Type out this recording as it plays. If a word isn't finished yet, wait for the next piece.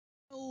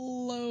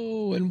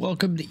and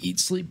welcome to Eat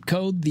Sleep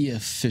Code, the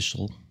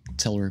official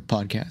Telerik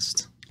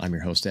podcast. I'm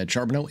your host, Ed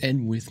Charbeneau,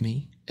 and with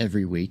me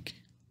every week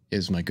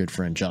is my good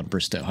friend, John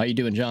Bristowe. How you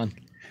doing, John?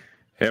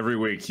 Every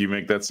week. You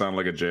make that sound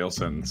like a jail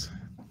sentence.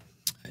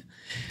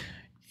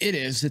 It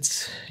is.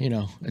 It's,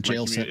 a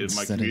jail sentence.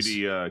 My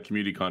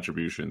community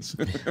contributions.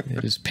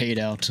 It is paid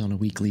out on a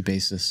weekly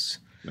basis.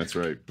 That's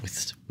right.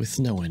 With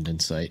no end in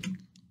sight.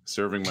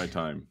 Serving my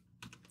time.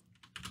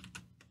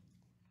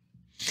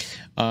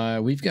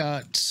 We've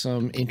got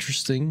some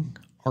interesting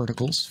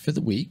articles for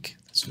the week.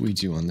 That's what we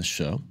do on the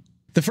show.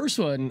 The first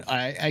one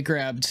I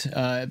grabbed,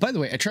 by the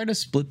way, I tried to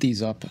split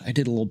these up. I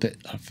did a little bit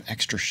of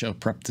extra show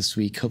prep this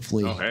week.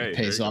 Hopefully it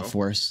pays off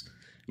for us.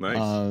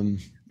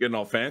 Nice. Getting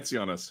all fancy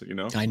on us,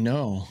 I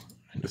know.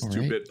 It's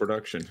 2-bit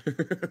production.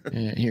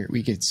 Yeah, here,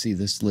 we could see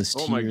this list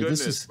here. Oh my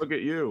goodness, look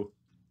at you.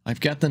 I've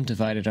got them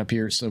divided up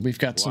here. So we've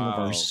got some of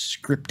our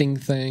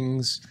scripting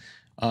things.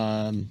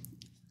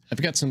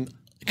 I've got some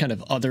kind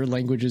of other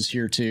languages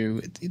here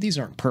too. These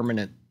aren't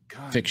permanent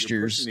fixtures.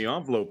 You're pushing the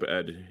envelope,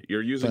 Ed.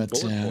 You're using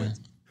bullet points.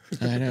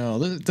 I know.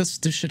 This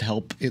should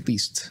help at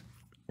least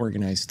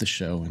organize the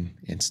show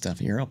and stuff.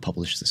 Here, I'll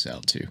publish this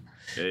out too.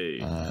 Hey.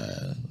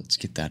 Let's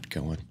get that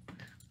going.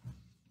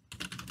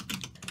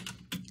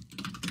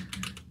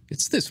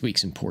 It's this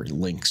week's important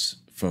links,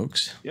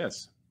 folks.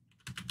 Yes.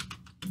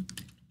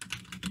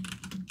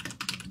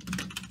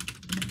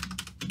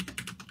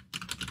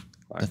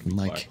 Nothing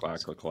like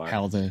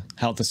how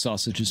the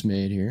sausage is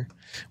made here.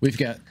 We've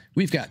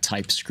got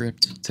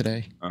TypeScript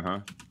today.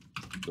 A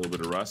little bit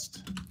of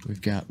Rust.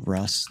 We've got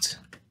Rust.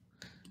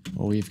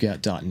 Well, we've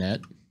got .NET.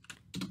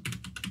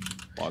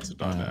 Lots of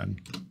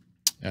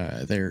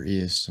 .NET. There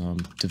is some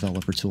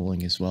developer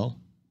tooling as well.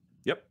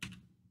 Yep.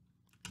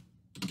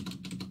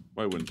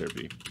 Why wouldn't there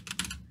be?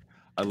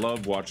 I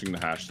love watching the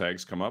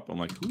hashtags come up. I'm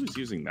like, who is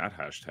using that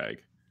hashtag?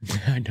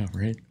 I know,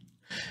 right?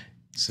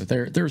 So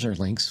there's our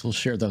links. We'll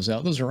share those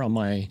out. Those are on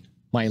my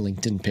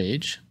LinkedIn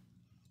page.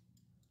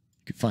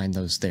 You can find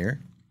those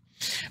there.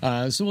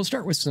 So we'll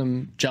start with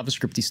some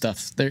JavaScripty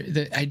stuff.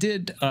 I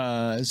did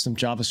some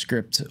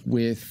JavaScript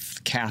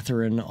with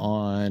Catherine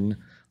on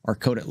our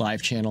Code It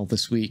Live channel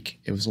this week.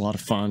 It was a lot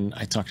of fun.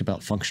 I talked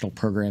about functional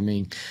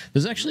programming.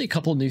 There's actually a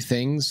couple new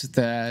things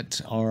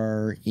that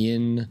are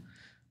in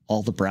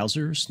all the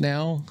browsers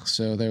now.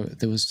 So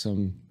there was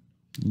some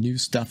new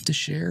stuff to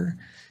share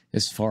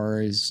as far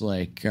as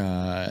like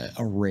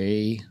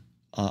array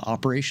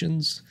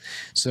operations.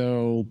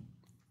 So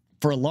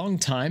for a long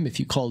time, if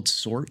you called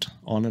sort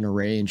on an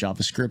array in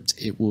JavaScript,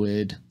 it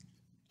would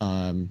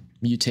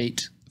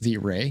mutate the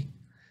array.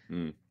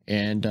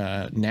 And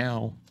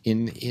now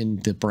in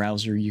the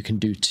browser, you can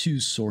do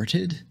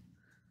toSorted,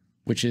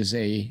 which is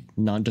a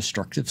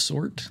non-destructive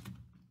sort.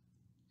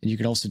 And you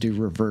can also do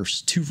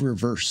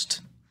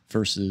toReversed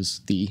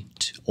versus the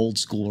old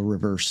school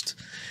reversed.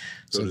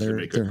 So does it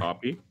make a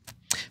copy?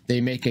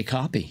 They make a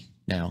copy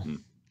now.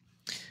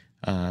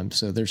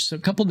 So there's a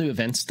couple new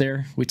events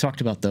there. We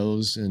talked about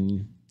those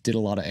and did a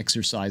lot of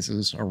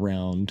exercises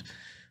around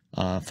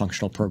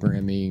functional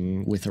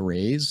programming with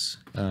arrays,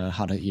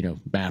 how to,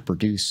 map,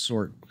 reduce,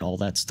 sort, all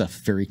that stuff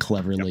very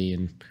cleverly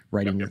and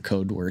writing your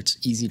code where it's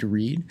easy to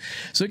read.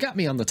 So it got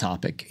me on the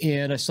topic,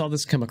 and I saw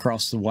this come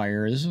across the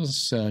wire. This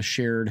was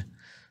shared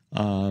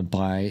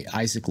by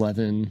Isaac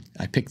Levin.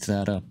 I picked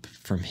that up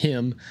from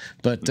him,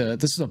 but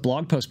this is a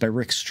blog post by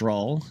Rick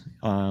Strahl,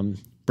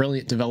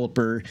 brilliant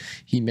developer.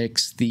 He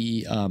makes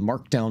the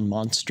Markdown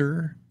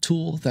Monster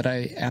tool that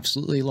I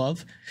absolutely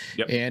love.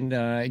 And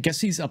I guess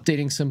he's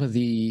updating some of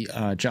the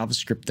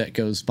JavaScript that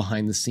goes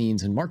behind the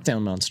scenes in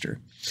Markdown Monster.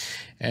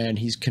 And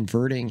he's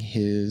converting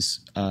his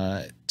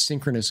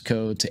synchronous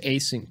code to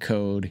async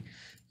code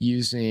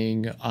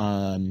using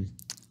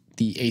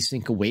the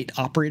async await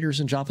operators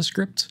in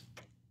JavaScript.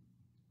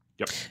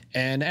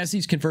 And as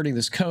he's converting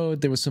this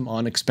code, there was some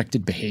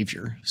unexpected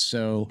behavior.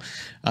 So,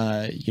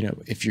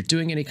 if you're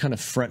doing any kind of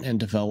front-end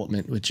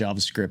development with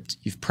JavaScript,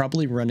 you've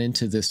probably run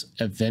into this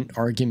event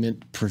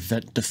argument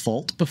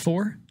preventDefault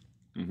before.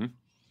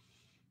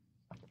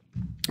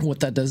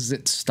 What that does is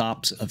it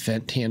stops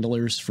event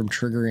handlers from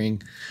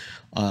triggering.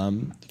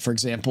 For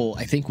example,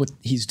 I think what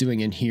he's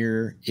doing in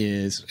here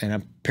is, and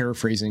I'm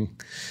paraphrasing,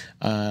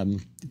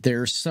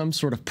 there's some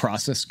sort of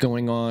process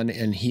going on,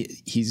 and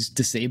he's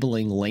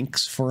disabling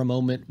links for a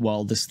moment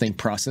while this thing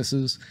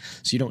processes,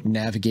 so you don't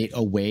navigate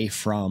away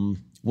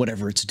from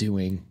whatever it's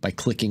doing by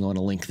clicking on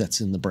a link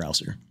that's in the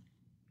browser.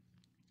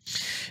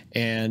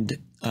 And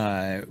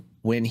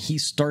when he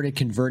started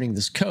converting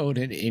this code,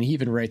 and he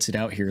even writes it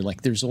out here,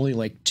 like there's only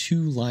like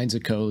 2 lines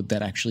of code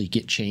that actually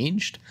get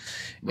changed.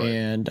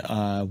 And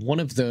one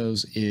of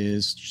those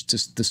is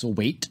just this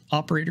await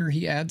operator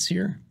he adds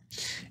here,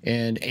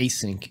 and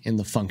async in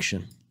the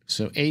function.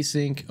 So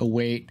async,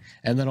 await,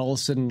 and then all of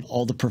a sudden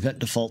all the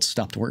preventDefault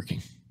stopped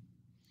working.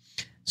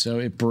 So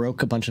it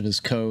broke a bunch of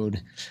his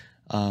code.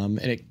 And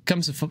it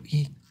comes to,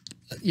 he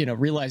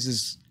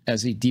realizes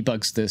as he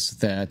debugs this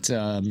that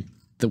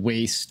the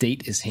way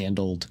state is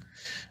handled,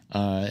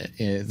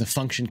 the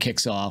function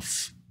kicks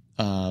off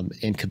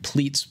and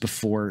completes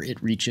before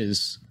it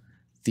reaches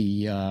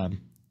the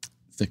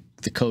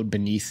code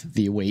beneath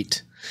the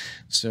await.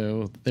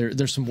 So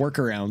there's some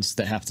workarounds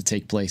that have to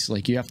take place.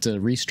 Like you have to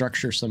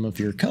restructure some of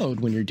your code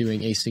when you're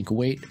doing async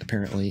await,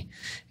 apparently,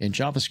 in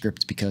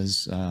JavaScript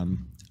because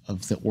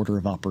of the order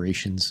of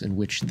operations in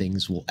which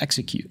things will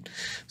execute.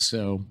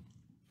 So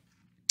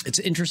it's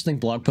an interesting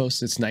blog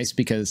post. It's nice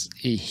because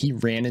he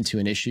ran into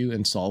an issue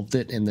and solved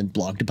it and then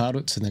blogged about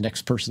it. So the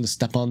next person to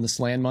step on this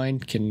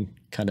landmine can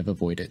kind of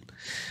avoid it.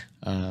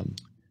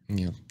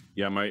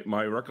 Yeah,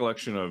 my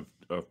recollection of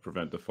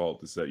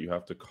preventDefault is that you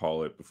have to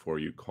call it before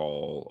you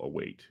call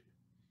await.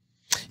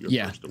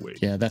 First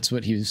await. Yeah, that's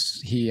what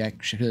he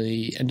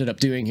actually ended up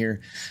doing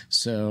here.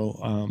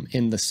 So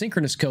in the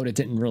synchronous code, it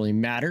didn't really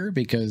matter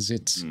because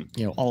it's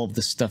all of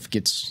this stuff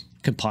gets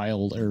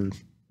compiled or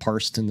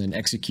parsed and then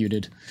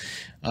executed,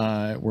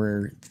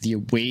 where the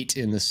await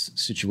in this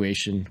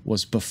situation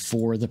was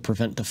before the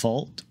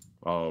preventDefault.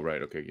 Oh,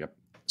 right. Okay. Yep.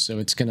 So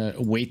it's going to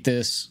await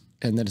this,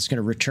 and then it's going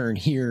to return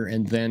here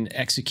and then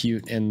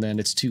execute, and then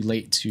it's too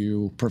late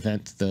to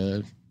prevent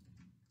the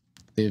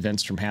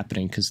events from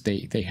happening because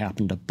they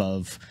happened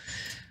above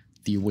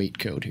the await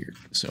code here.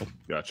 So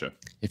gotcha.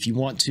 If you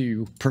want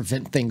to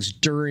prevent things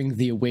during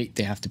the await,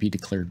 they have to be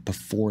declared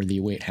before the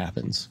await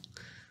happens.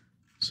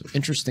 So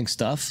interesting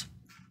stuff.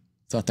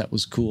 Thought that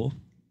was cool.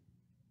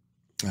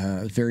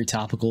 Very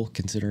topical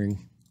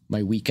considering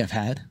my week I've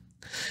had.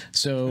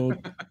 So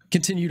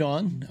continued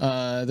on.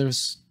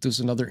 There's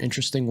another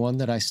interesting one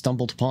that I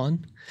stumbled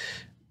upon.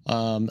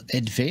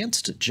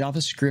 Advanced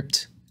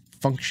JavaScript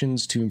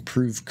functions to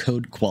improve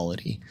code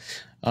quality.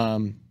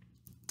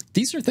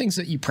 These are things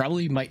that you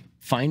probably might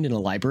find in a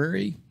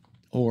library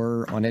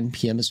or on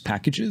NPM as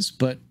packages,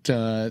 but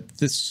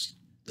this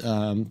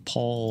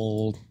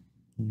Paul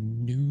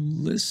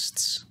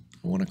Newlists,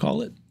 I want to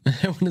call it.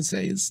 I want to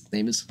say his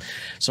name is.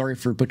 Sorry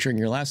for butchering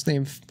your last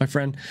name, my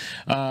friend.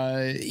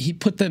 He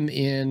put them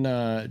in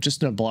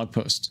just in a blog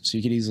post, so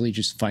you could easily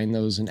just find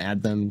those and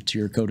add them to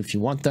your code if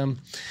you want them.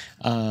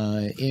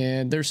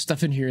 And there's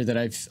stuff in here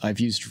that I've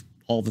used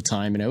all the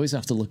time, and I always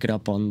have to look it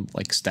up on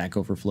like Stack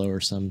Overflow or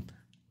some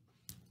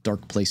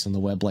dark place on the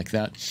web like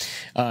that.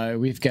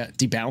 We've got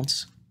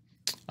debounce.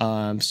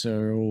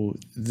 So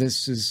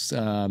this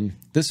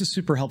is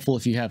super helpful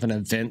if you have an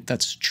event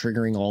that's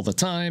triggering all the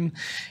time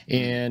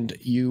and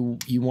you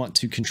want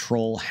to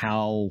control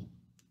how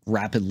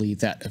rapidly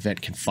that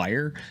event can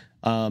fire.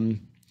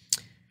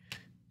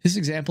 This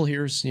example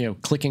here is,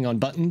 clicking on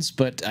buttons,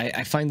 but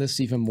I find this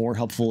even more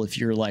helpful if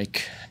you're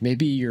like,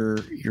 maybe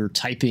you're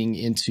typing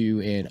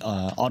into an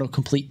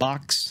autocomplete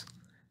box.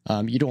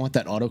 You don't want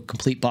that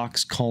autocomplete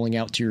box calling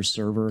out to your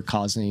server,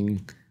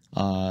 causing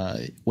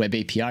web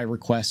API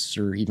requests,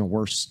 or even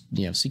worse,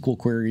 SQL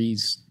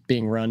queries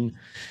being run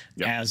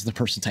as the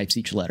person types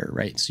each letter,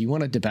 right? So you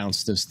want to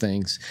debounce those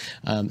things.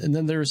 And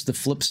then there's the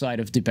flip side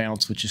of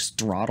debounce, which is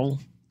throttle.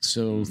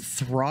 So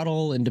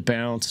throttle and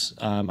debounce,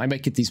 I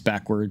might get these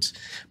backwards,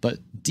 but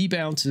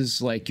debounce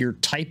is like you're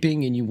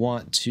typing and you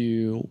want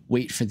to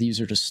wait for the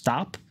user to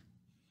stop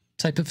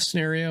type of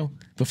scenario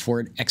before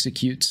it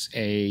executes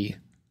a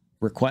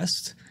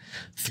request.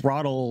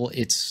 Throttle,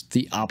 it's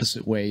the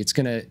opposite way. It's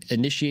going to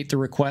initiate the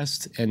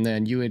request, and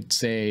then you would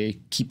say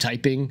keep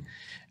typing,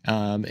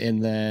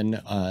 and then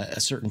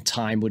a certain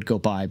time would go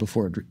by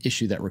before it would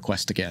issue that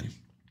request again.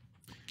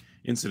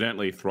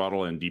 Incidentally,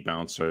 throttle and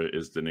debounce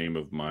is the name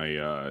of my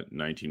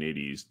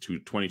 1980s to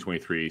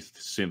 2023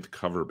 synth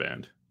cover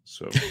band.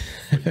 So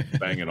like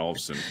Bang &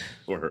 Olufsen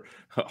or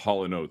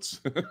Hall & Oates.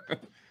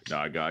 No,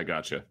 I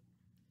gotcha.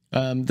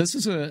 This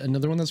is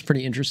another one that's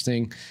pretty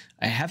interesting.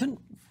 I haven't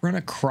run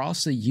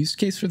across a use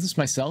case for this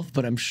myself,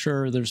 but I'm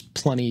sure there's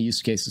plenty of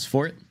use cases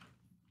for it.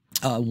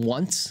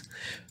 Once,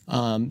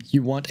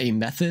 you want a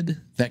method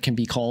that can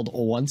be called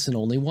once and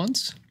only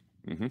once.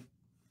 Mm-hmm.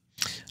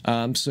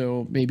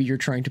 So maybe you're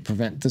trying to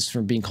prevent this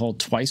from being called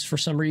twice for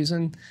some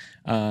reason,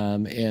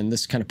 and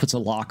this kind of puts a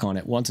lock on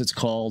it. Once it's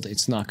called,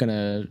 it's not going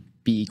to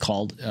be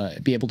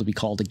able to be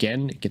called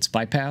again. It gets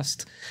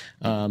bypassed.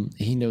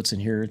 He notes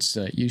in here it's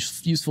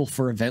useful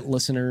for event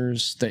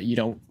listeners that you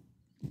don't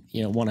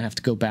want to have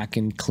to go back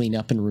and clean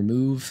up and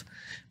remove,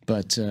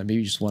 but maybe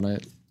you just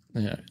want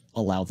to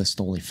allow this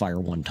to only fire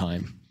one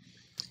time.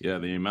 Yeah,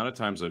 the amount of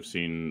times I've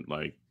seen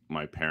like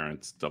my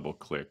parents double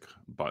click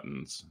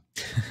buttons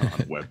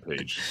on a web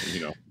page,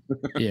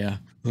 Yeah,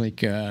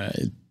 like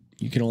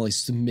you can only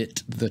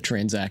submit the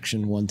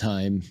transaction one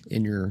time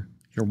in your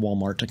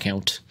Walmart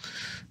account,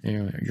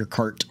 your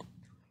cart.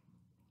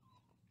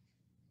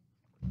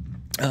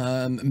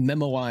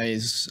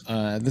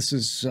 Memoize, this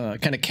is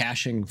kind of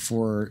caching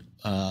for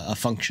a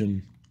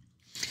function.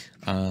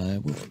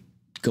 We'll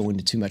go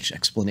into too much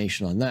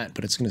explanation on that,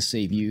 but it's going to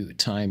save you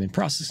time and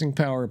processing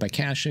power by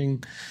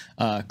caching.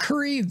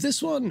 Curry,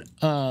 this one,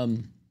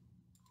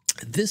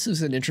 this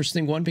is an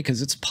interesting one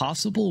because it's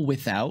possible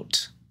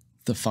without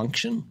the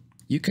function.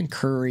 You can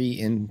curry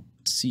in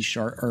C#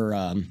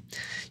 or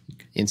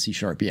in C#.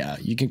 Yeah,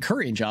 you can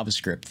curry in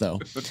JavaScript though,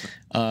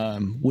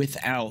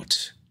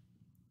 without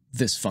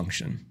this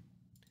function.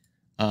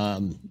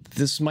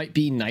 This might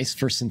be nice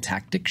for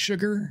syntactic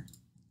sugar.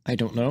 I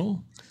don't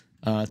know,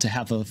 to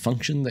have a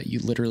function that you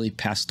literally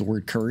pass the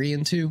word curry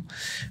into,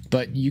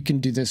 but you can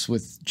do this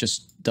with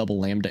just double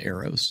lambda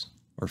arrows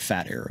or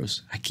fat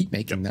arrows. I keep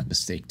making that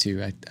mistake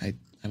too. I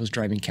was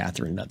driving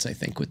Catherine nuts, I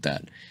think, with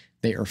that.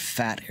 They are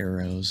fat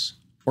arrows,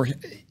 or,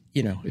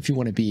 you know, if you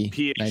want to be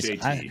P-H-A-T.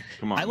 nice.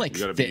 Come on. I like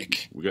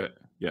thick.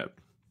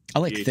 I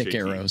like P-H-A-T. thick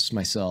arrows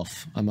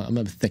myself. I'm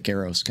a thick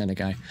arrows kind of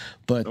guy,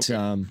 but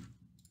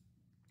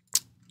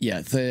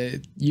yeah,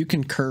 you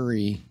can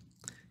curry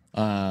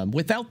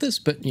without this,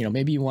 but you know,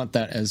 maybe you want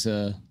that as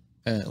a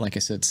like I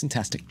said,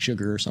 syntactic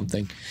sugar or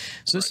something.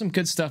 So there's some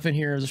good stuff in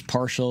here. There's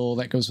partial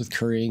that goes with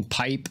currying.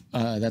 Pipe,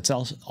 that's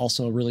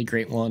also a really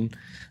great one,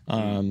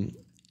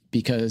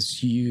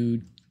 because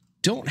you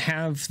don't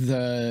have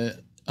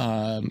the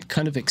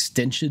kind of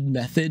extension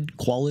method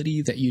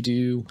quality that you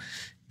do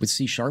with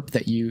C#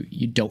 that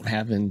you don't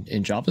have in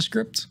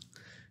JavaScript.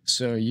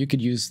 So you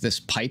could use this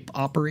pipe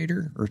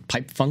operator or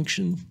pipe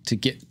function to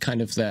get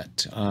kind of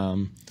that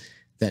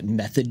that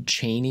method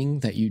chaining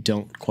that you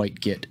don't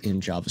quite get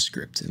in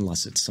JavaScript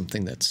unless it's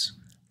something that's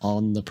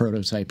on the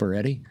prototype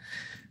already.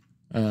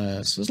 So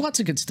there's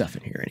lots of good stuff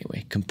in here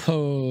anyway.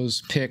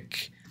 Compose,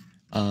 pick,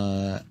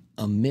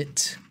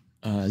 omit,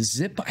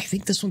 zip. I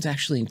think this one's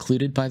actually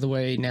included, by the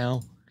way,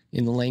 now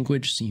in the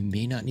language, so you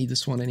may not need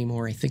this one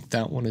anymore. I think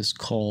that one is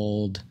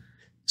called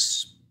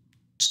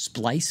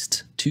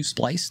Spliced.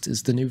 Spliced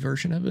is the new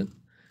version of it.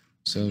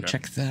 So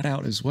check that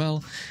out as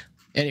well.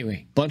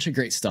 Anyway, bunch of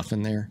great stuff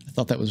in there. I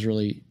thought that was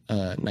really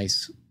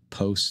nice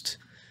post.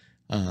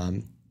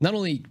 Not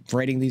only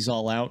writing these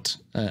all out,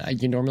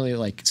 you normally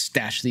like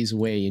stash these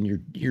away in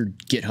your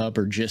GitHub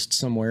or Gist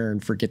somewhere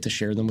and forget to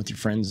share them with your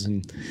friends.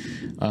 And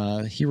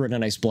he wrote a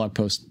nice blog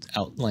post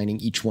outlining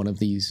each one of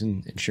these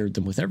and shared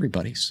them with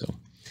everybody. So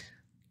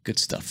good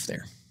stuff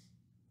there.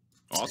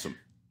 Awesome.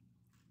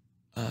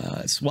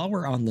 So while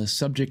we're on the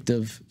subject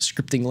of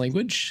scripting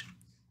language,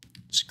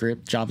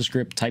 script,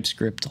 JavaScript,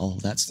 TypeScript, all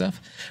of that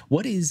stuff,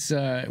 what is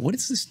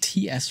this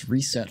TS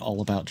reset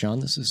all about,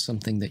 John? This is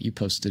something that you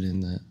posted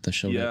in the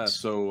show notes. Yeah,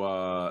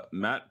 so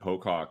Matt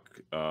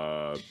Pocock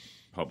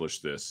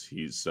published this.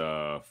 He's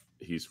with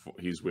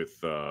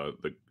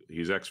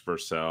he's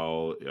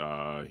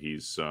ex-Vercel.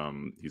 He's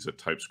a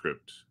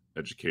TypeScript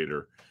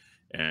educator.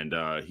 And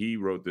he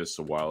wrote this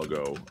a while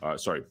ago.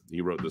 Sorry,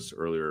 he wrote this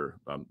earlier.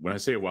 When I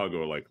say a while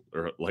ago,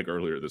 like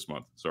earlier this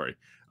month. Sorry.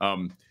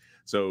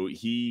 So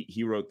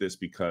he wrote this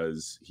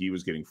because he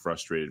was getting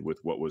frustrated with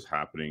what was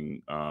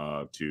happening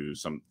to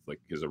some,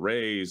 like his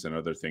arrays and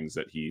other things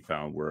that he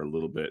found were a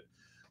little bit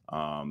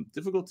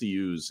difficult to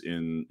use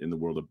in the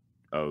world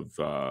of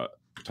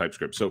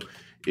TypeScript. So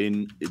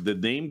the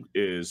name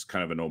is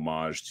kind of an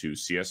homage to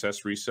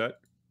CSS Reset.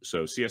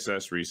 So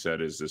CSS Reset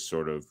is this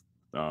sort of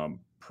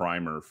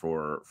primer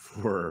for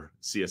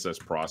CSS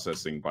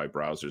processing by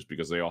browsers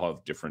because they all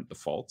have different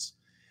defaults.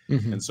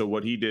 And so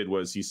what he did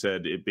was he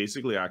said it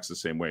basically acts the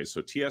same way.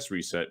 So TS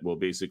Reset will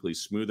basically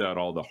smooth out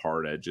all the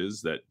hard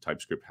edges that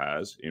TypeScript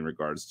has in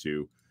regards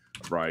to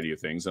a variety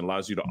of things and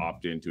allows you to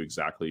opt into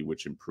exactly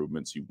which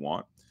improvements you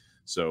want.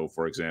 So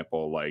for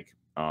example, like,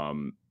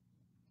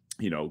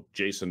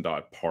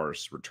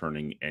 JSON.parse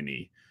returning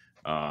any,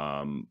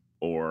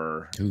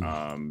 or,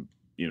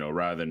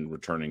 rather than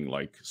returning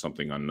like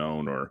something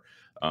unknown, or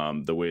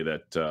the way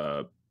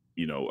that,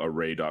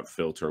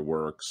 array.filter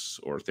works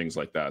or things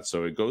like that.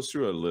 So it goes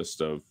through a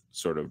list of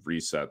sort of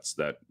resets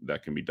that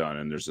can be done.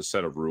 And there's a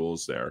set of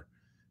rules there.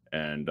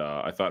 And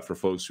I thought for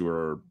folks who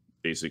are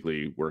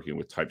basically working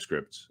with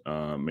TypeScript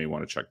may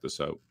want to check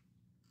this out.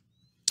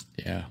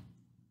 Yeah.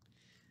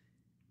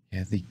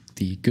 Yeah,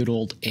 the good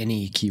old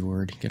any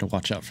keyword. Got to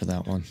watch out for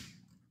that one.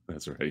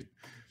 That's right.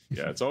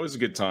 Yeah, it's always a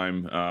good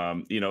time.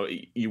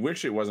 You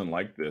wish it wasn't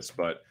like this,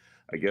 but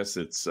I guess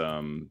it's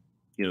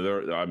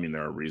there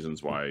are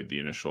reasons why the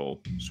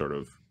initial sort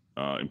of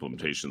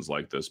implementations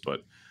like this,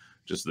 but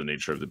just the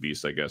nature of the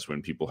beast, I guess,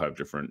 when people have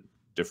different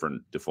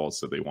defaults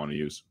that they want to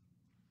use.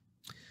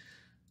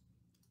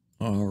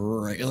 All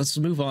right, let's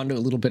move on to a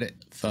little bit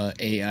of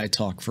AI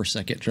talk for a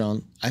second,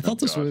 John. I thought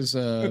this was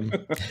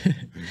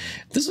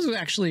this is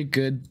actually a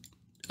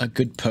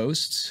good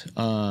post.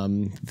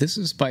 This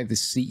is by the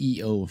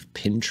CEO of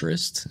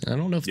Pinterest. I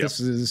don't know if this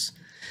is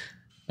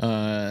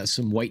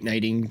some white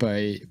knighting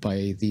by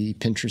the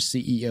Pinterest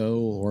CEO,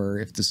 or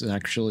if this is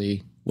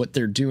actually what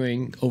they're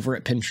doing over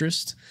at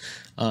Pinterest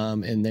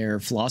and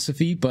their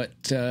philosophy. But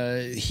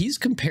he's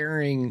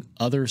comparing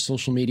other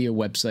social media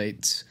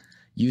websites'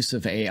 use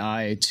of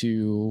AI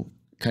to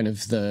kind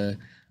of the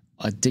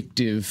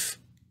addictive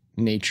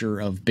nature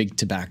of big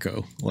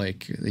tobacco.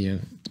 Like,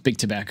 big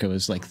tobacco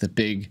is like the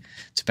big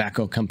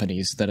tobacco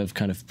companies that have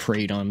kind of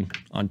preyed on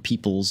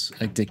people's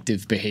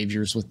addictive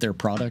behaviors with their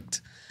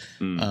product.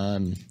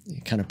 Kind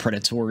of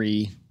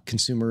predatory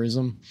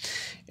consumerism.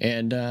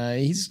 And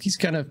he's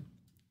kind of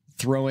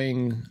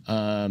throwing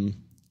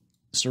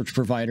search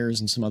providers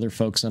and some other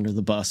folks under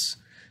the bus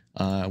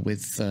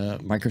with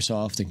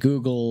Microsoft and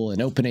Google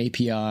and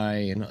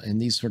OpenAPI and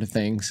these sort of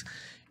things.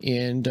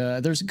 And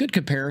there's a good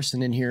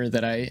comparison in here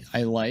that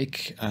I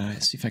like.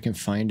 See if I can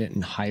find it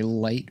and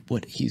highlight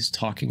what he's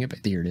talking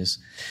about. There it is.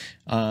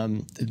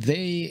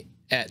 They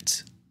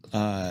at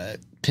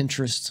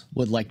Pinterest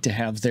would like to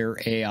have their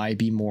AI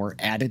be more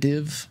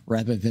additive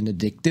rather than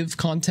addictive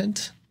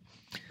content.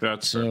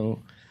 That's so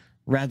fair.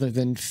 Rather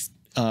than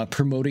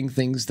promoting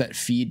things that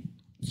feed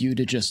you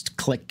to just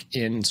click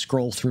and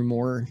scroll through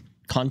more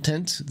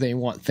content, they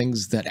want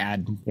things that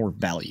add more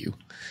value.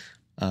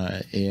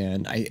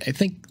 And I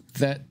think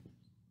that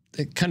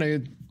it kind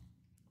of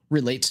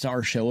relates to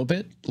our show a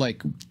bit.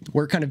 Like,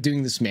 we're kind of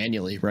doing this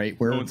manually, right?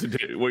 What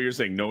you're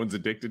saying, no one's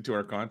addicted to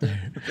our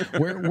content?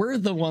 we're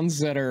the ones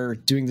that are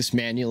doing this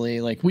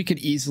manually. Like, we could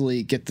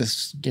easily get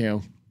this,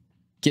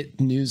 get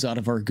news out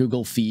of our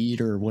Google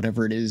feed or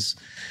whatever it is.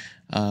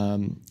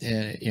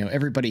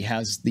 Everybody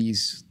has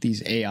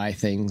these AI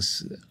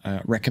things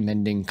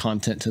recommending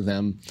content to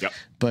them. Yep.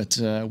 But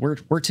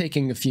we're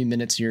taking a few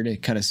minutes here to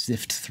kind of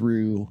sift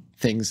through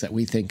things that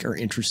we think are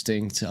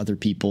interesting to other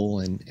people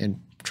and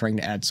trying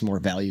to add some more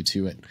value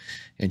to it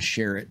and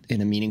share it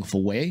in a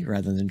meaningful way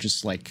rather than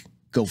just like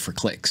go for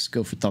clicks,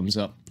 go for thumbs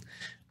up,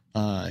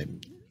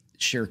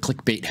 share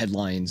clickbait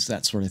headlines,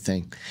 that sort of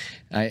thing.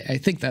 I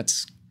think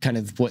that's kind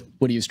of what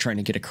he was trying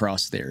to get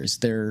across there is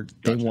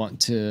they want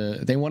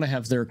to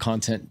have their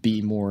content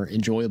be more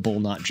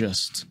enjoyable, not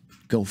just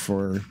go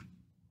for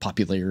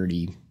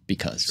popularity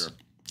because.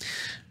 Sure.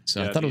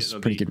 So I thought it was a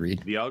pretty good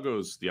read. The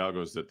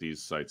algos that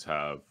these sites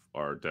have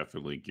are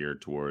definitely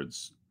geared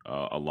towards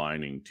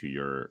aligning to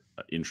your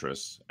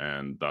interests,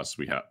 and thus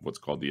we have what's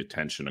called the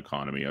attention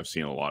economy. I've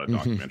seen a lot of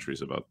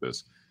documentaries about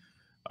this.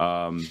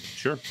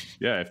 Sure.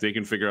 Yeah. If they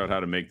can figure out how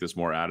to make this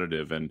more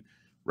additive and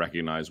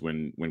recognize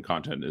when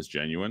content is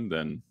genuine,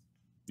 then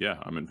yeah,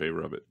 I'm in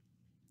favor of it.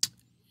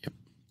 Yep.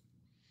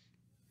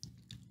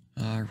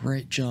 All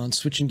right, John,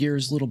 switching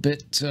gears a little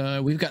bit.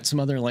 We've got some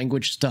other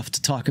language stuff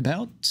to talk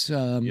about.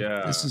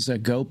 Yeah. This is a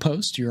Go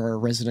post. You're our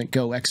resident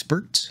Go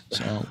expert,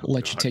 so I'll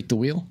let you take the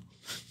wheel.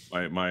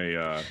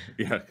 Yeah,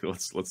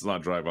 let's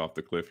not drive off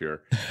the cliff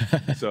here.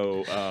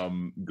 So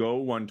Go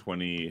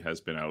 120 has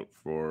been out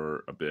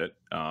for a bit,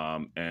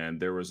 and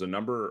there was a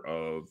number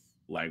of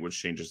language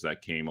changes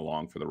that came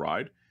along for the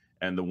ride,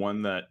 and the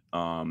one that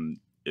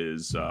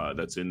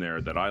that's in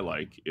there that I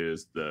like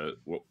is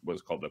what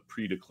was called the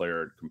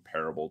pre-declared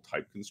comparable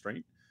type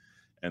constraint.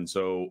 And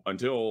so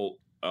until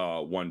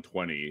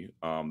 120,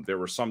 there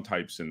were some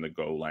types in the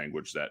Go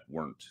language that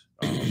weren't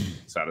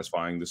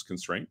satisfying this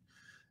constraint.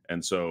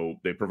 And so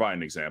they provide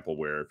an example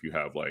where if you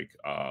have like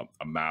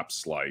a map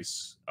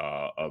slice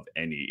of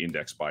any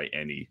indexed by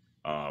any,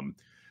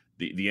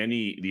 the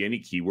any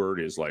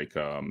keyword is like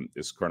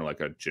is kind of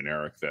like a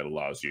generic that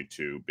allows you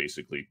to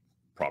basically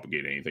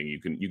propagate anything. You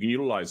can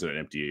utilize an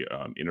empty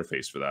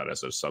interface for that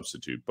as a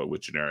substitute, but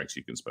with generics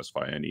you can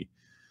specify any.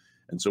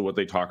 And so what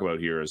they talk about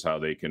here is how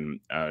they can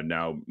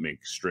now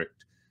make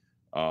strict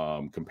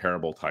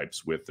comparable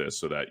types with this,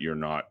 so that you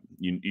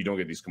don't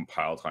get these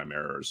compile time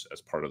errors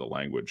as part of the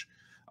language.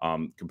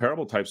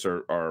 Comparable types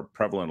are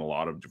prevalent in a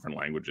lot of different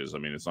languages. I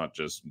mean, it's not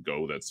just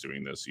Go that's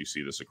doing this. You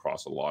see this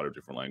across a lot of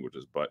different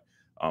languages. But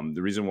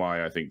the reason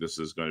why I think this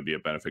is going to be a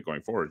benefit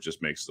going forward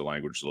just makes the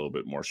language a little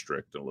bit more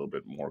strict, and a little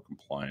bit more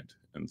compliant.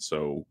 And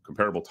so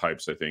comparable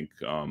types, I think,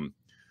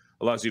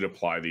 allows you to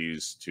apply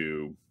these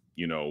to,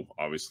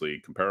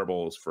 obviously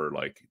comparables for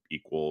like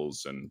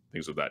equals and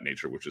things of that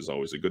nature, which is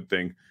always a good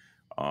thing.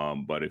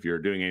 But if you're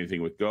doing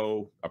anything with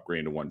Go,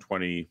 upgrading to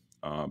 120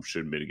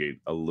 should mitigate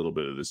a little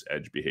bit of this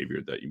edge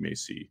behavior that you may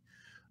see.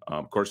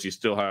 Of course, you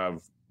still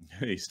have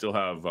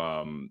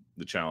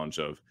the challenge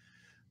of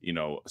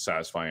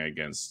satisfying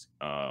against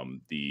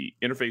the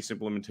interface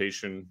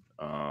implementation.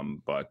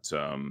 But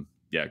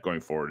yeah,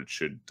 going forward, it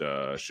should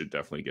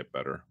definitely get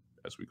better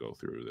as we go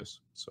through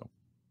this. So.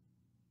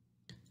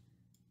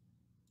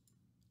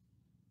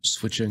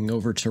 Switching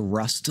over to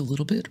Rust a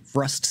little bit,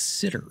 Rust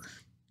Sitter.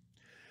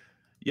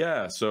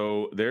 Yeah,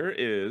 so there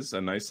is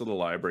a nice little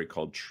library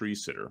called Tree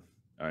Sitter.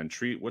 And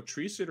what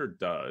Tree Sitter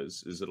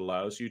does is it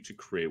allows you to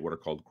create what are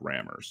called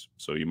grammars.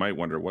 So you might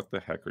wonder, what the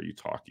heck are you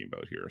talking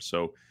about here?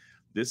 So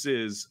this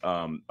is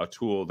a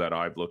tool that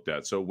I've looked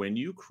at. So when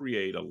you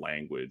create a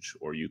language,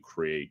 or you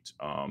create,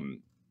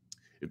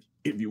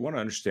 if you want to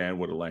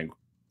understand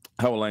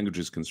how a language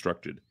is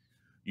constructed,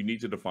 you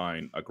need to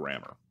define a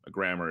grammar. A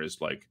grammar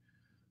is like,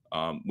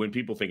 when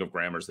people think of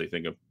grammars, they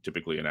think of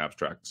typically an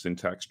abstract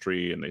syntax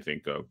tree, and they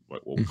think of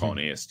what we'll call an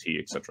AST,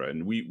 etc.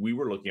 And we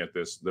were looking at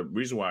this. The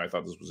reason why I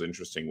thought this was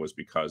interesting was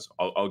because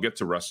I'll get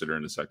to Rust Sitter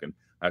in a second.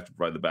 I have to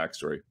provide the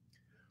backstory.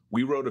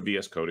 We wrote a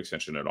VS Code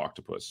extension at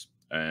Octopus,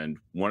 and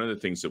one of the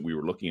things that we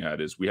were looking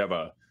at is we have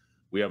a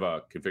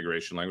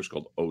configuration language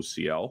called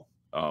OCL,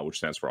 which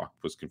stands for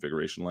Octopus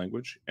Configuration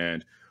Language.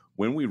 And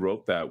when we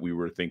wrote that, we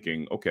were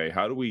thinking, okay,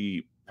 how do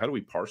we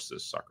parse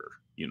this sucker?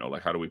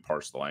 Like, how do we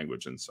parse the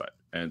language inside?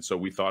 And so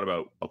we thought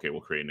about, okay, we'll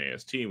create an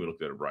AST. We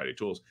looked at a variety of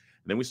tools,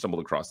 and then we stumbled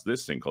across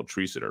this thing called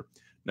Tree Sitter.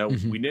 Now,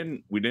 we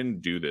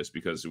didn't do this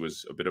because it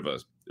was a bit of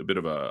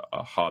a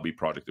hobby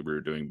project that we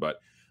were doing.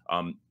 But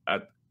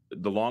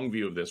the long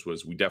view of this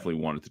was we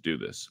definitely wanted to do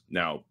this.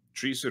 Now,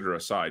 tree sitter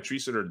aside, tree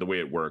sitter, the way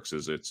it works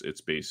is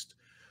it's based.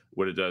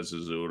 What it does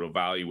is it would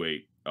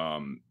evaluate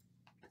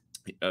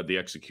the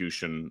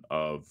execution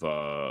of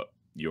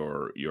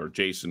your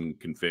JSON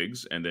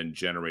configs, and then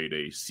generate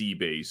a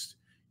C-based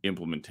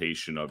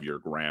implementation of your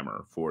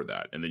grammar for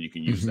that, and then you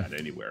can use that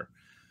anywhere.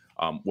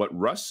 What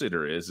Rust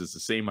Sitter is the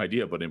same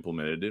idea, but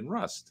implemented in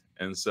Rust.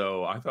 And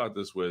so I thought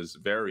this was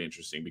very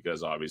interesting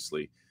because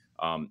obviously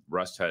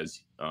Rust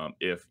has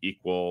if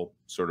equal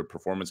sort of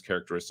performance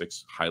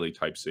characteristics, highly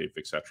type safe,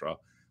 etc.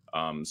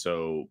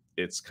 So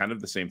it's kind of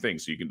the same thing.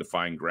 So you can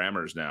define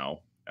grammars now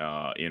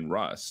in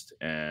Rust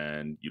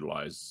and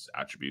utilize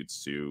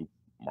attributes to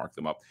mark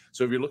them up.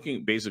 So if you're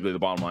looking, basically the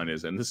bottom line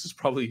is, and this is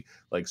probably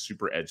like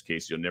super edge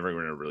case, you're never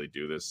going to really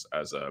do this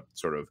as a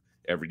sort of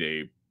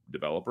everyday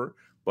developer.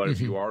 But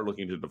if you are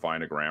looking to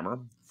define a grammar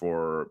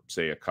for,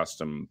 say, a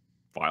custom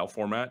file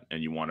format,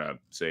 and you want to,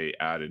 say,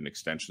 add an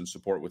extension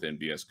support within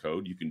VS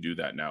Code, you can do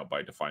that now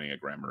by defining a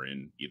grammar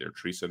in either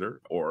Tree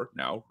Sitter or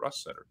now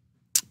Rust Sitter.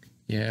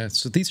 Yeah,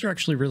 so these are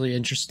actually really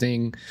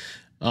interesting.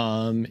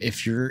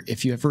 If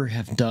you ever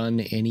have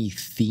done any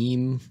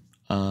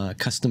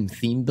custom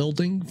theme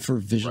building for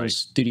Visual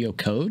Studio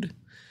Code,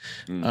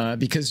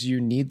 because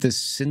you need this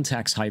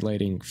syntax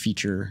highlighting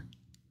feature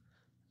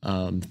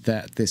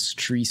that this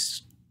tree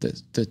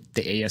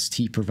the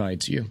AST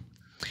provides you.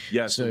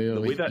 Yeah. So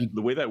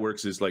the way that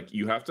works is like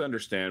you have to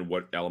understand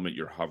what element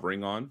you're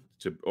hovering on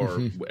to, or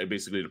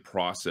basically to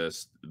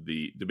process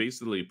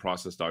basically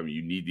process document.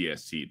 You need the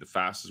ST. The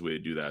fastest way to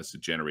do that is to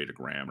generate a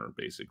grammar.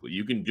 Basically,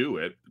 you can do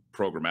it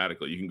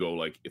programmatically. You can go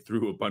like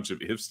through a bunch of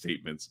if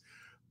statements,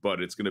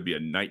 but it's going to be a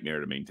nightmare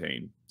to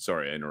maintain.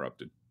 Sorry, I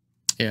interrupted.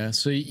 Yeah,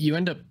 so you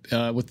end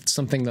up with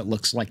something that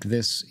looks like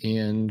this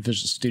in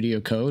Visual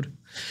Studio Code.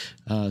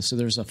 So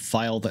there's a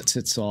file that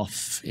sits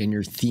off in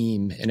your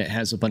theme, and it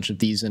has a bunch of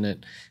these in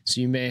it.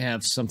 So you may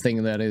have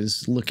something that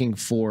is looking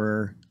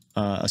for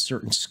a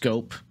certain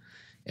scope,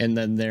 and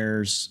then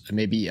there's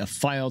maybe a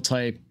file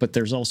type, but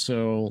there's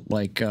also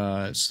like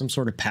some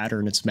sort of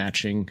pattern it's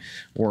matching,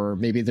 or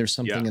maybe there's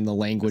something in the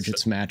language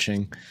it's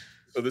matching.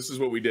 So this is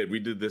what we did. We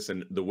did this,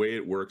 and the way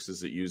it works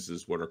is it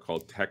uses what are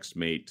called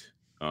TextMate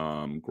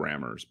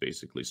grammars,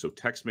 basically. So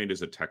TextMate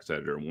is a text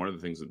editor, and one of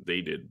the things that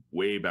they did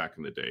way back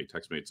in the day,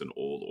 TextMate's an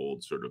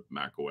old sort of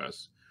Mac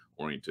OS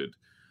oriented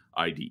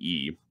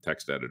IDE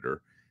text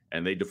editor,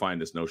 and they defined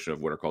this notion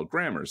of what are called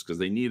grammars because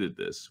they needed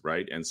this,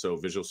 right? And so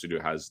Visual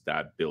Studio has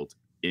that built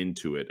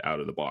into it out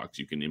of the box.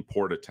 You can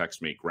import a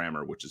TextMate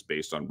grammar, which is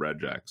based on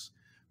regex,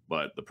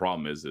 but the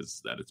problem is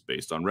that it's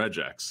based on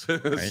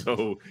regex,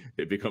 so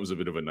it becomes a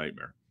bit of a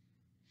nightmare.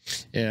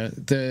 Yeah,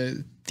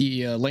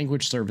 the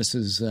language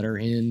services that are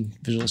in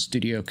Visual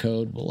Studio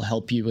Code will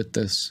help you with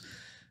this.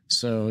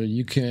 So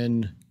you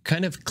can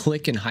kind of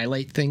click and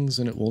highlight things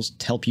and it will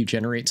help you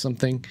generate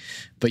something.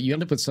 But you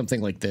end up with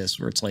something like this,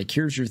 where it's like,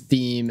 here's your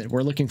theme, and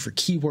we're looking for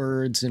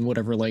keywords in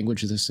whatever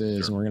language this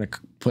is, and we're going to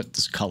put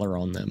this color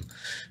on them.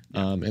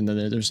 And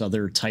then there's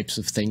other types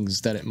of things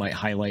that it might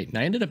highlight. And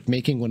I ended up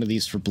making one of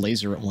these for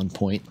Blazor at one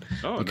point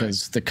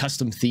because the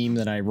custom theme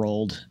that I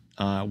rolled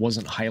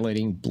wasn't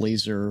highlighting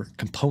Blazor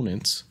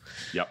components.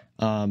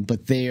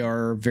 But they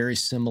are very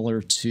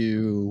similar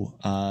to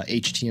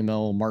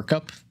HTML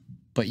markup,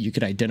 but you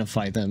could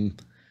identify them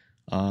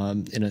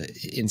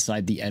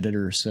inside the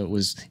editor. So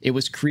it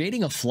was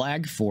creating a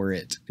flag for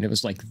it, and it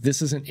was like,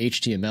 this isn't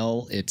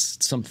HTML, it's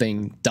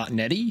something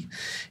 .NET-y.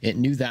 It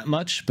knew that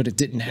much, but it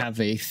didn't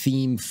have a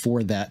theme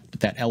for that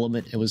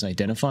element it was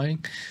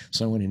identifying.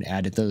 So I went and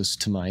added those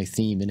to my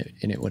theme,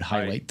 and it would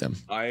highlight them.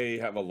 I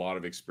have a lot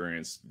of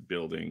experience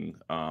building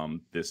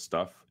this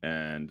stuff,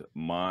 and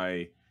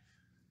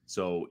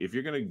so if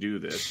you're going to do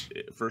this,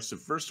 first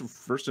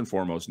and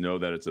foremost, know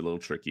that it's a little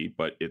tricky,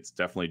 but it's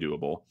definitely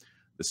doable.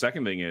 The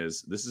second thing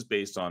is, this is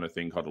based on a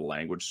thing called a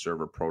language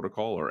server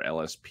protocol, or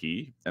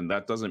LSP, and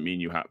that doesn't mean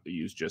you have to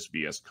use just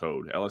VS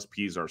Code.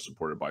 LSPs are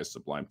supported by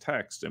Sublime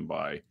Text and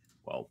by,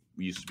 well,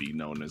 we used to be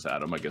known as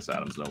Atom. I guess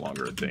Atom's no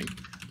longer a thing,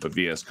 but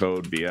VS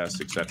Code,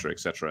 VS, etc.,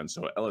 etc. And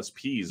so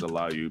LSPs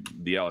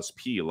the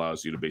LSP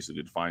allows you to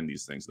basically define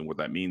these things. And what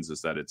that means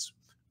is that it's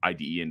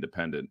IDE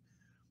independent.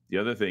 The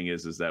other thing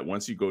is that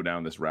once you go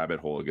down this rabbit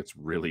hole, it gets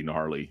really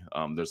gnarly.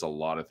 There's a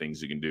lot of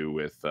things you can do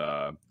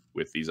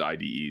with these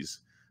IDEs.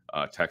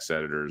 Text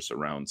editors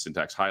around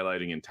syntax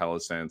highlighting,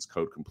 IntelliSense,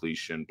 code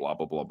completion, blah,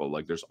 blah, blah, blah.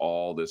 Like there's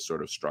all this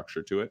sort of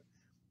structure to it.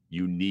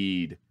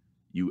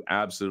 You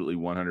absolutely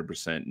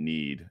 100%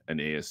 need an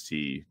AST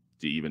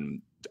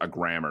a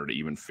grammar to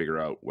even figure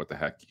out what the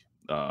heck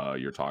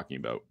you're talking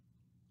about.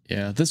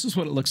 Yeah, this is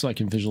what it looks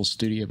like in Visual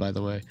Studio, by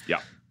the way.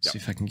 Yeah. See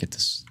if I can get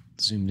this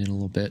zoomed in a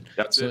little bit.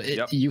 That's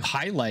it. You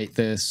highlight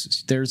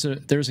this. There's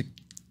a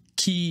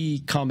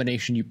key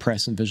combination you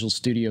press in Visual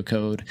Studio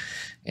Code,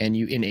 and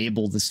you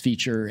enable this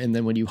feature. And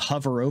then when you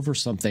hover over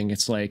something,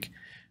 it's like,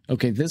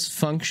 okay, this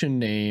function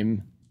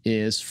name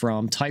is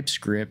from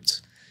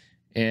TypeScript,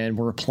 and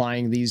we're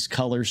applying these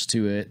colors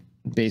to it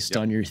based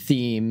on your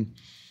theme.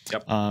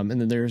 And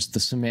then there's the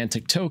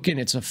semantic token.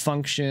 It's a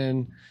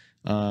function.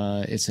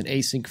 It's an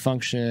async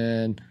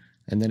function.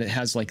 And then it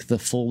has like the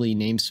fully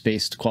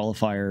namespaced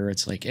qualifier.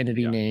 It's like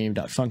entity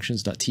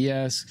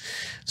name.functions.ts.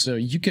 So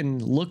you can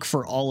look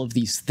for all of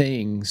these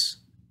things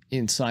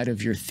inside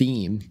of your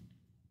theme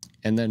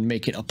and then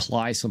make it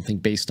apply something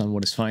based on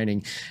what it's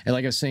finding. And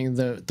like I was saying,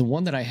 the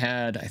one that I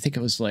had, I think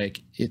it was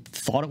like, it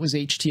thought it was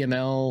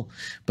HTML,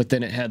 but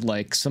then it had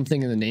like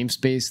something in the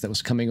namespace that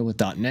was coming in with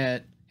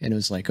 .NET. And it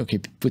was like, okay,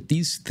 with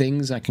these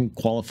things, I can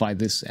qualify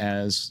this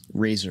as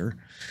Razor.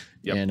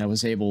 Yep. And I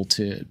was able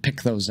to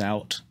pick those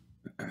out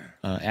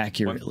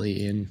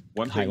accurately and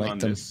highlight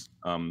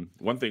them.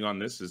 One thing on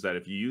this is that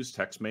if you use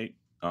TextMate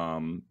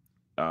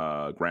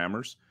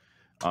grammars,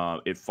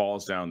 it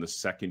falls down the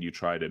second you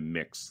try to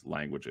mix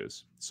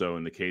languages. So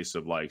in the case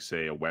of like,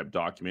 say, a web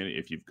document,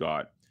 if you've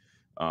got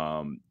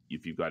HTML,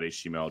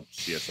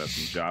 CSS,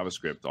 and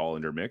JavaScript all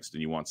intermixed,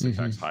 and you want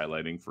syntax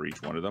highlighting for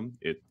each one of them,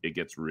 it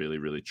gets really,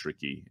 really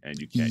tricky, and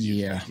you can't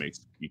use TextMate.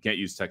 You can't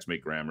use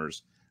TextMate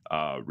grammars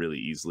really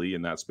easily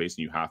in that space,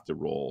 and you have to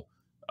roll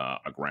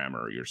a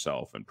grammar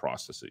yourself and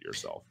process it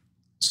yourself.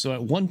 So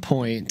at one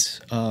point,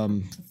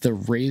 the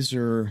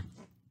Razor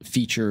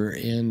feature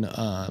in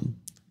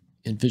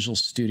Visual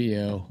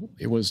Studio,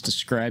 it was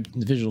described in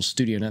the Visual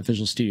Studio, not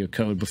Visual Studio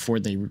Code, before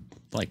they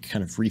like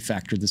kind of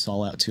refactored this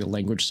all out to a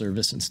language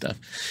service and stuff.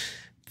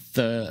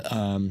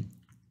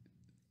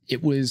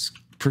 It was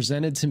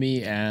presented to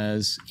me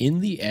as,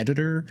 in the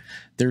editor,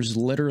 there's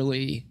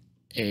literally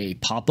a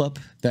pop-up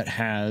that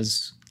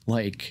has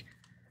like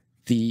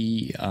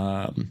the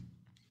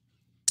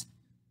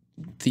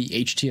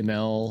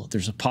HTML,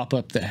 there's a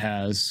pop-up that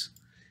has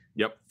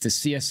the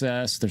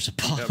CSS, there's a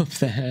pop-up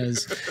that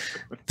has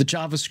the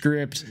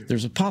JavaScript,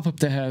 there's a pop-up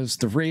that has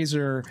the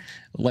Razor,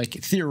 like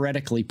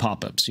theoretically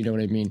pop-ups, you know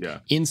what I mean?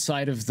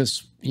 Inside of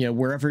this, you know,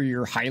 wherever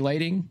you're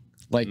highlighting,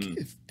 like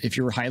if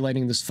you were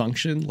highlighting this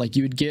function, like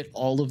you would get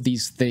all of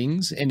these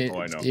things, and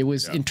it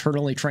was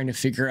internally trying to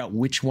figure out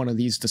which one of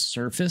these to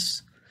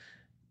surface,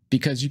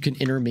 because you can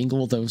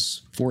intermingle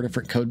those 4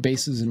 different code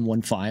bases in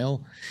one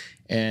file.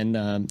 And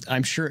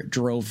I'm sure it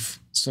drove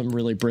some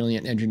really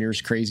brilliant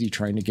engineers crazy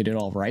trying to get it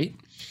all right.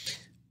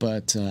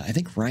 But I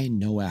think Ryan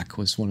Nowak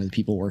was one of the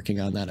people working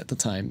on that at the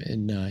time.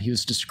 And he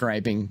was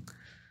describing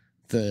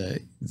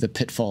the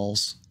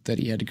pitfalls that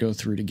he had to go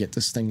through to get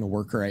this thing to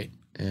work right.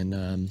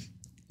 And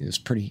it was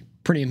pretty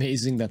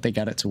amazing that they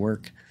got it to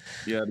work.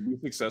 Yeah, to be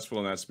successful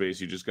in that space,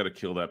 you just got to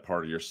kill that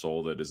part of your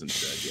soul that isn't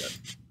dead yet.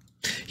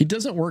 He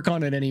doesn't work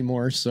on it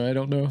anymore, so I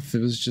don't know if it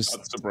was just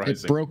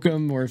it broke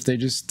him, or if they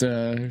just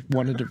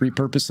wanted to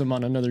repurpose him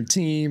on another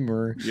team,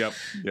 or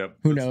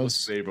who knows? Let's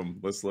save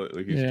him. He's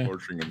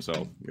torturing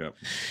himself.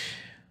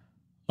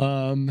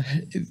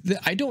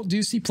 I don't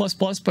do C++,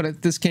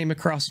 but this came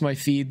across my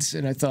feeds,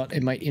 and I thought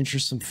it might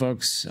interest some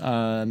folks.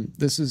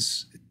 This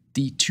is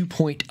the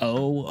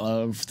 2.0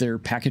 of their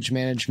package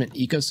management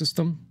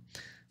ecosystem.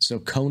 So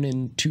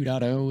Conan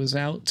 2.0 is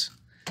out.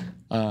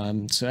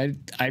 So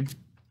I've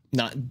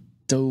not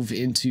dove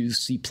into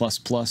C++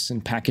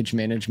 and package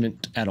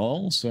management at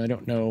all, so I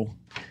don't know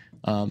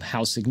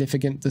how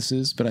significant this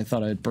is, but I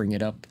thought I'd bring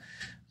it up.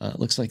 It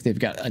looks like they've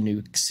got a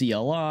new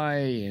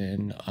CLI,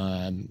 and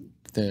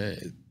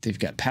they've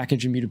got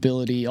package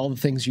immutability. All the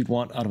things you'd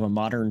want out of a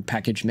modern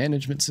package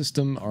management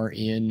system are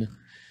in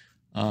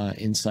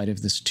inside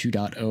of this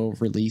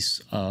 2.0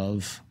 release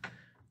of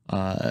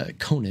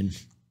Conan.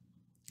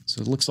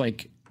 So it looks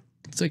like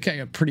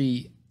a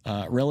pretty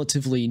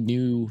relatively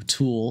new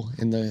tool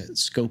in the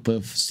scope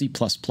of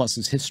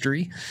C++'s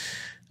history.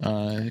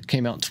 It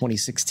came out in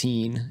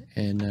 2016,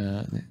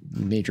 and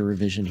major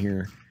revision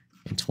here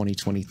in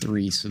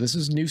 2023. So this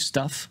is new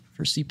stuff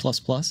for C++,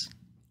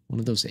 one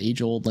of those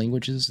age-old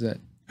languages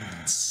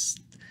that's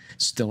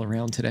still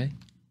around today.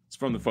 It's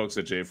from the folks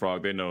at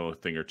JFrog. They know a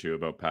thing or two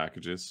about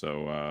packages.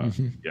 So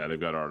yeah, they've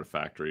got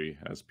Artifactory,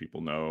 as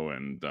people know,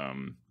 and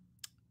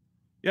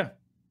yeah.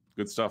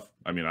 Good stuff.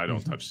 I mean, I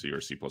don't touch C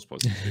or C++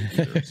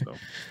 either, so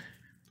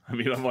I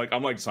mean, I'm like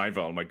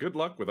Seinfeld. I'm like, good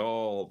luck with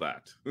all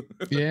that.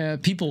 Yeah,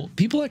 people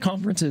at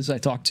conferences I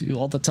talk to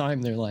all the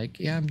time, they're like,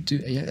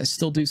 I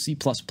still do C++,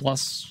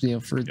 you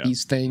know, for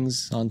these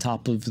things on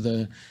top of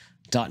the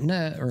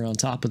 .NET or on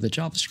top of the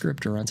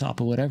JavaScript or on top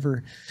of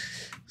whatever.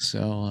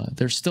 So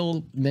there's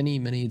still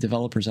many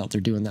developers out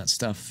there doing that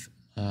stuff.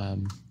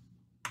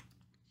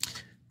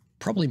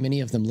 Probably many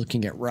of them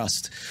looking at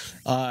Rust.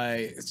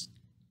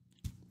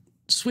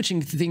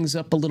 Switching things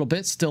up a little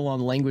bit, still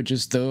on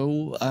languages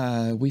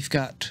though, we've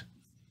got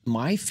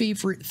my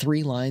favorite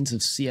 3 lines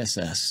of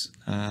CSS.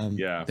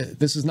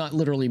 This is not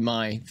literally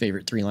my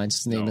favorite 3 lines.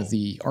 It's the name of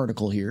the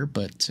article here,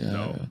 but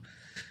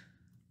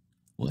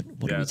what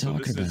are we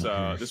talking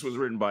about? This was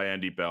written by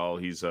Andy Bell.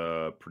 He's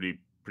a pretty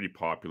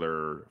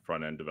popular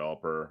front-end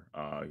developer.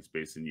 He's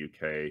based in the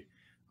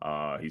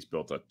UK. He's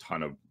built a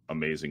ton of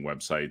amazing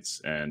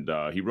websites, and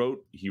he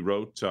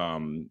wrote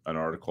an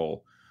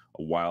article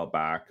a while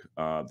back.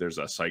 There's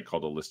a site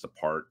called A List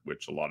Apart,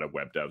 which a lot of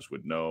web devs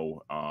would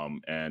know,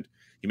 and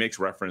he makes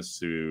reference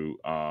to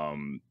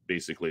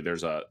basically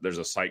there's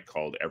a site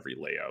called Every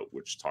Layout,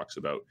 which talks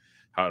about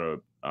how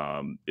to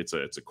it's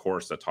a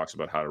course that talks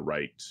about how to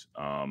write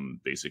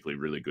basically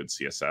really good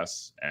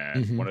CSS.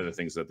 And one of the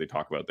things that they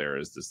talk about there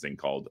is this thing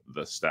called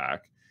the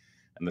stack.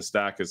 And the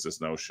stack is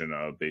this notion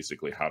of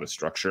basically how to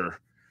structure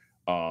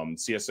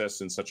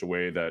CSS in such a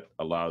way that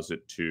allows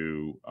it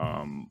to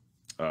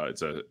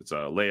it's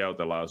a layout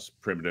that allows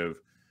primitive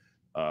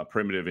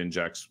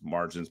injects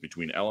margins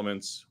between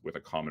elements with a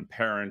common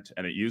parent,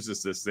 and it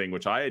uses this thing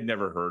which I had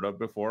never heard of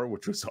before,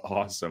 which was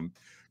awesome,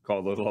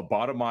 called the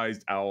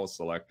lobotomized owl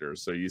selector.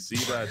 So you see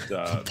that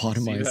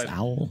lobotomized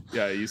owl.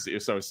 Yeah, you see.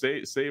 So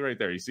stay right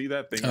there. You see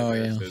that thing? Oh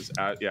right yeah. Says,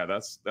 yeah,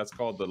 that's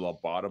called the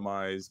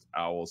lobotomized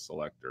owl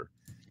selector.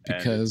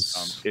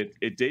 Because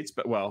it dates,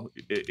 but well,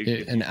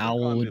 an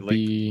owl would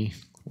be.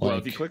 Well,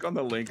 if you click on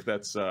the link,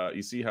 that's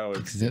you see how it's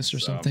like this or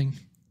something.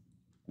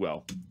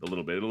 Well, a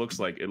little bit. It looks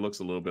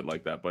a little bit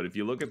like that. But if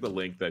you look at the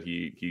link that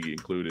he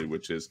included,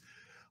 which is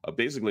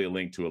basically a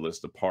link to A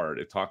List Apart,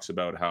 it talks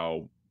about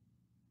how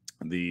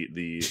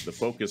the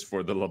focus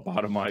for the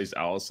lobotomized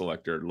owl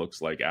selector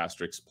looks like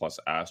asterisk plus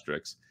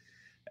asterisk,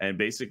 and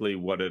basically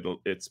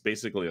it's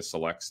basically a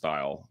select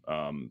style.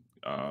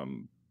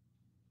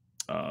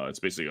 It's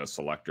basically a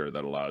selector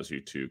that allows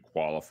you to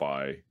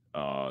qualify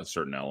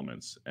certain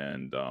elements,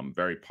 and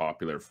very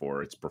popular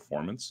for its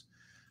performance.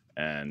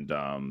 And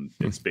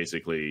it's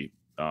basically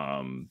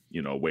a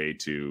way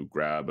to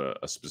grab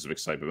a specific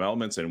type of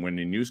elements, and when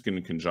in use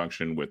in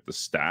conjunction with the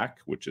stack,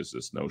 which is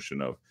this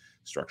notion of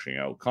structuring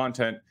out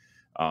content,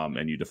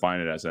 and you define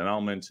it as an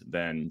element,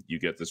 then you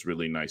get this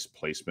really nice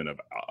placement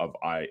of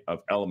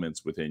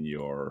elements within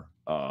your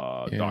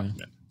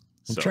document.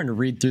 I'm trying to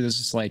read through this.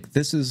 It's like,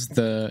 this is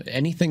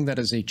anything that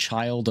is a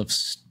child of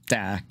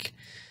stack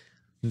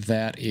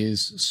that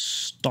is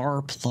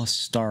star plus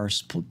star.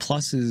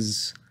 Plus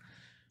is,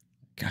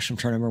 gosh, I'm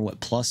trying to remember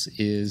what plus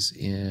is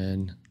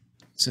in,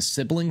 it's a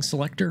sibling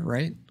selector,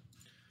 right?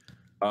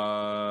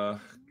 God,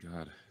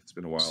 it's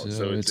been a while.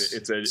 So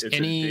it's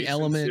any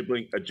element,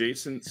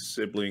 adjacent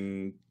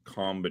sibling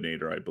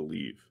combinator, I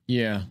believe.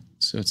 Yeah.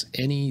 So it's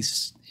any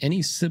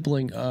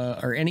sibling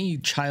or any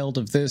child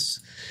of this,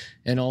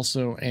 and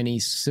also any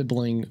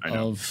sibling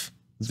of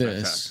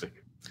this.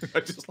 Fantastic. I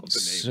just love the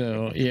name.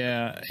 So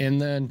yeah,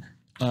 and then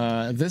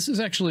this is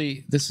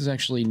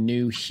actually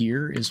new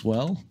here as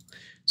well.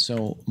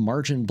 So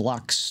margin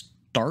block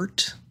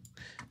start.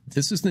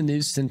 This is the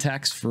new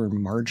syntax for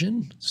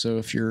margin. So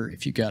if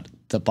you got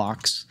the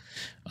box,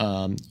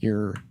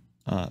 your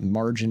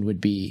margin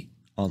would be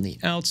on the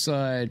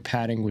outside,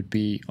 padding would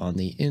be on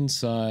the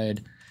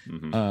inside.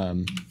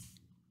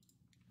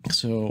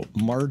 So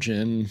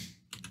margin.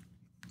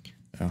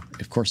 Oh,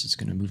 of course, it's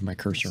going to move my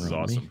cursor around.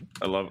 Awesome. Me.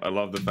 I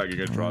love the fact you're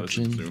going to draw this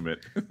and zoom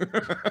it.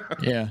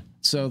 Yeah.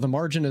 So the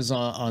margin is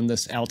on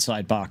this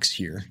outside box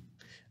here.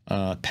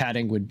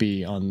 Padding would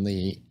be on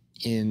the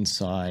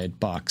inside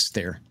box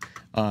there.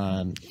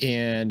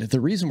 And the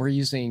reason we're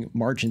using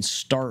margin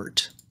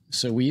start,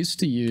 so we used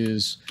to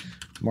use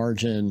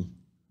margin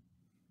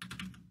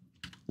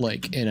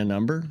like in a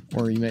number,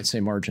 or you might say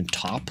margin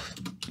top,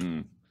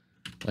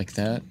 like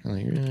that,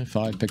 like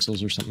 5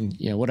 pixels or something,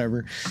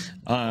 whatever.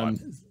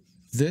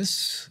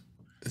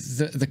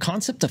 The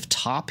concept of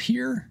top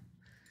here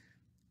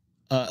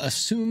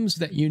assumes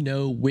that you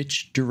know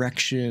which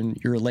direction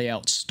your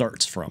layout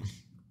starts from.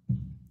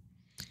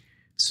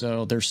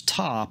 So there's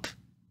top,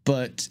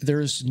 but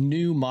there's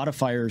new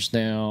modifiers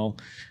now.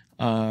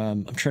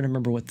 I'm trying to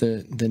remember what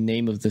the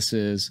name of this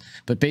is,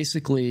 but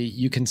basically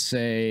you can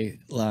say,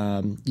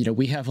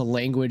 we have a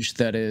language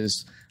that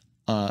is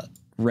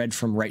read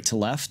from right to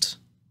left,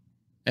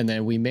 and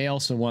then we may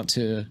also want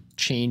to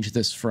change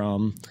this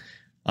from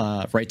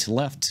right to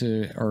left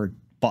or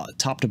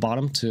top to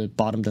bottom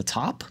to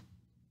top.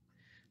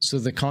 So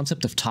the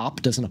concept of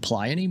top doesn't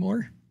apply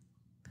anymore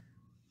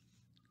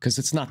because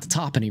it's not the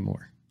top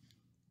anymore.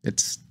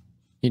 It's,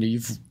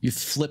 you've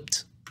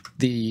flipped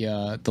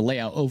the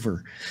layout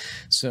over.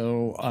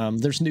 So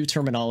there's new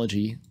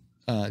terminology,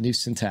 new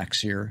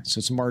syntax here. So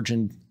it's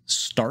margin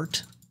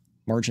start,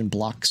 margin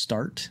block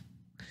start.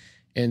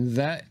 And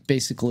that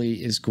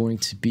basically is going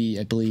to be,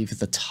 I believe,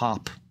 the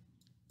top,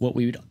 what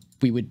we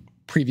would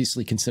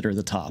previously consider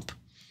the top.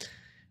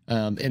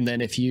 And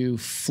then if you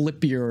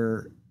flip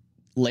your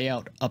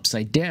layout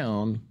upside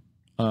down,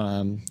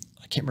 I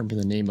can't remember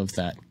the name of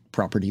that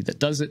property that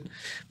does it,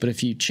 but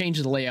if you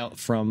change the layout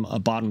from a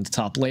bottom to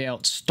top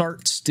layout,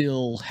 start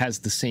still has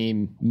the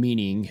same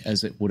meaning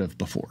as it would have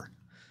before.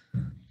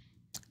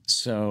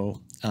 So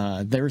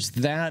there's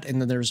that,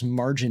 and then there's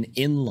margin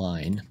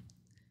inline,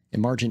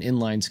 and margin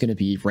inline is going to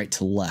be right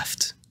to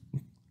left.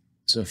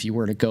 So if you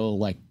were to go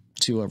like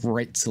to a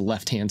right to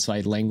left hand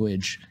side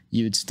language,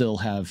 you'd still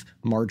have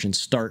margin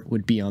start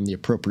would be on the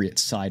appropriate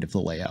side of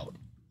the layout.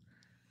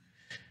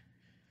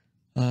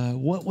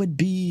 What would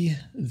be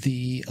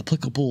the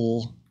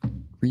applicable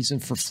reason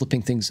for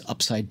flipping things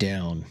upside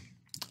down?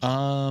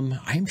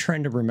 I'm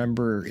trying to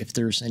remember if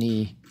there's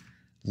any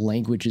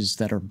languages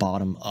that are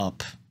bottom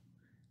up.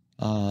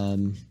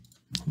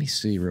 Let me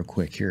see real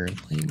quick here.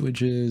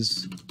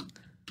 Languages.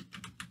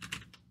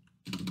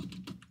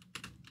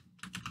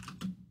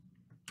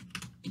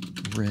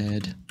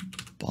 Red,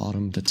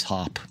 bottom to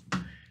top.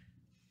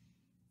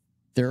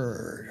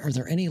 Are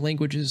there any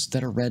languages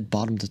that are red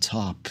bottom to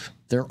top?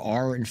 There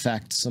are, in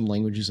fact, some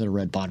languages that are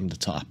red bottom to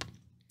top.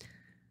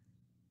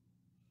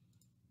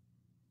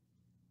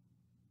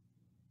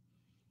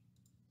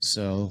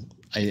 So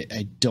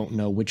I don't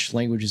know which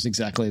languages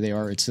exactly they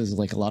are. It says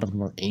like a lot of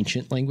them are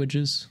ancient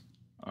languages.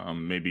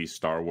 Maybe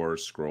Star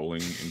Wars scrolling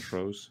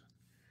intros.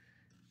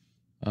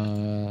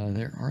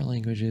 There are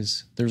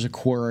languages. There's a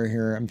query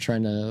here. I'm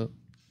trying to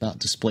not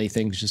display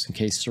things just in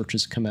case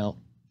searches come out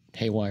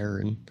haywire.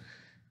 And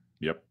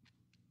yep.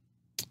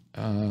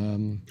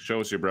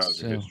 Show us your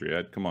browser history,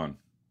 Ed. Come on.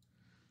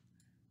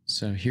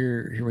 So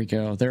here we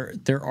go.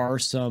 There are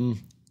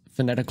some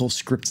phonetical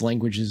script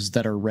languages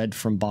that are read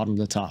from bottom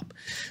to top.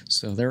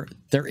 So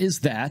there is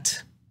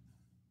that.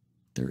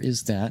 There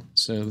is that.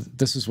 So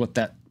this is what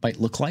that might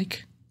look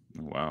like.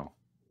 Wow.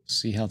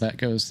 See how that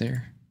goes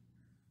there.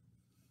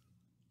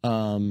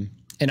 And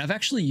I've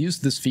actually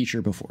used this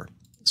feature before.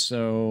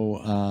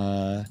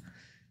 So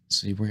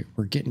see,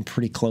 we're getting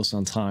pretty close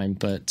on time,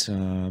 but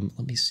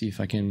let me see if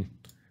I can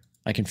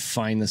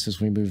find this as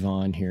we move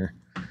on here.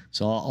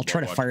 So I'll try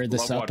to fire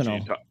this up, and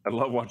I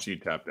love watching you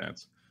tap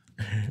dance.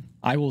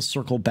 I will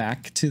circle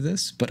back to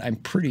this, but I'm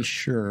pretty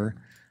sure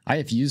I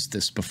have used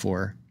this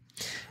before.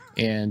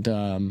 And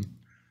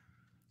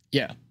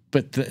yeah,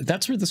 but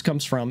that's where this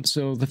comes from.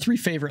 So the 3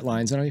 favorite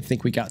lines, I don't even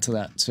think we got to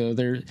that. So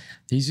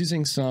he's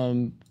using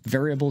some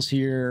variables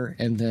here,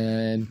 and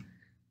then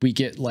we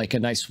get like a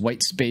nice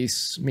white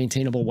space,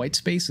 maintainable white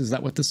space. Is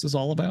that what this is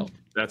all about?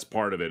 That's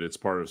part of it. It's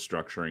part of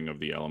structuring of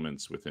the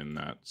elements within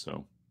that.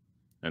 So,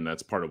 and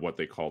that's part of what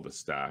they call the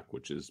stack,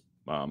 which is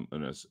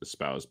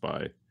espoused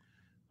by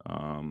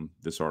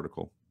this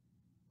article.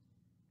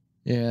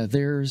 Yeah,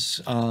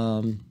 there's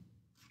a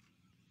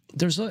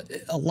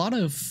lot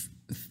of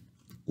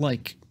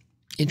like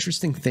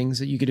interesting things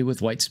that you could do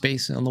with white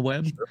space on the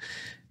web. Sure.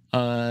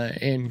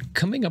 And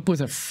coming up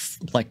with a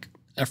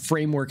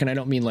framework, and I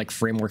don't mean like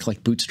framework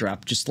like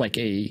Bootstrap, just like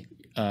a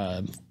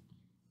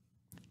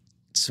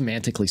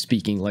semantically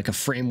speaking, like a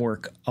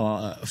framework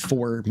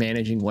for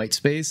managing white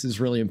space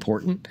is really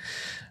important.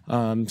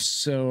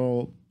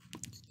 So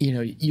you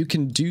know, you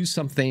can do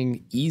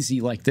something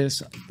easy like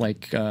this,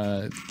 like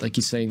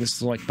he's saying, this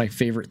is like my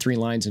favorite 3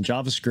 lines in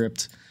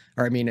JavaScript,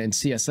 or I mean in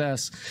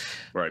CSS,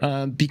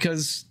 right?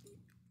 Because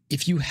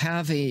if you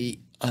have a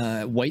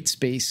white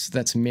space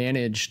that's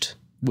managed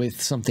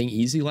with something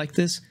easy like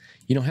this,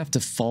 you don't have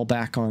to fall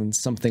back on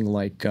something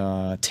like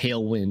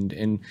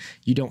Tailwind, and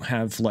you don't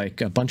have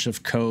like a bunch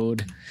of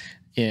code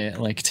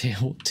like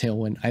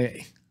Tailwind.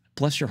 I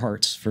bless your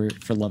hearts for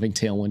loving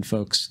Tailwind,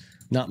 folks.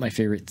 Not my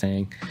favorite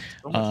thing.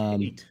 So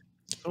much hate.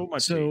 So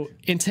much hate.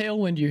 In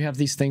Tailwind, you have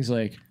these things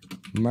like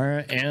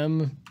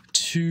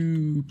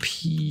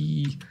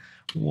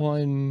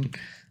M2P1.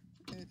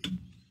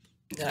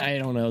 I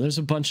don't know. There's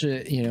a bunch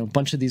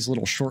of these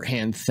little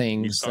shorthand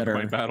things that are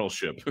my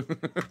battleship.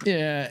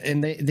 Yeah,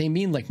 and they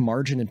mean like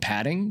margin and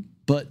padding,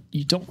 but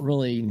you don't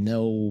really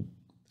know.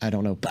 I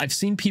don't know. I've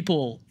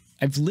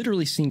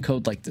literally seen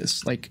code like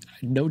this. Like,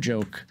 no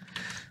joke.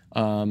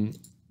 I've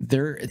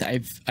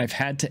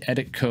had to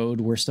edit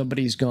code where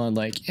somebody's gone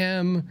like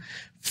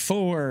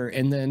M4,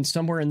 and then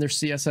somewhere in their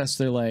CSS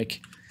they're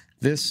like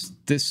this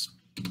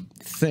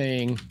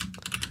thing.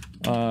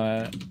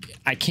 I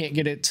can't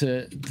get it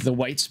to the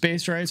white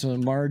space, right? So the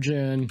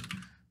margin,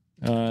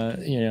 10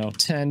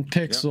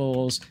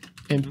 pixels,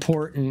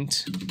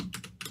 important.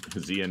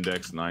 Z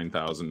index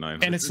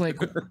 9,900. And it's like,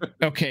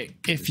 okay,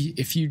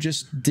 if you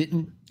just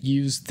didn't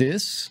use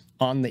this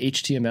on the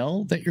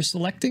HTML that you're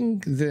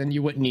selecting, then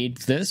you wouldn't need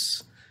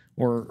this,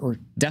 or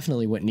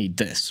definitely wouldn't need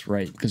this,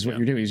 right? Because what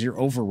you're doing is you're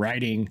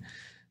overriding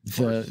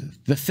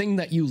the thing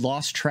that you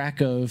lost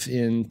track of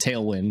in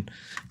Tailwind,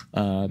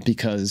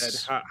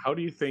 because Ed, how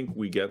do you think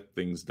we get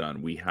things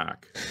done? We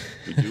hack.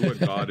 We do what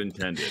God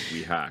intended.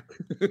 We hack.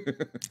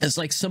 It's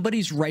like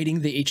somebody's writing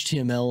the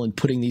HTML and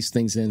putting these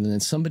things in, and then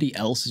somebody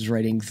else is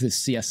writing the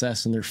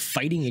CSS, and they're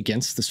fighting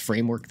against this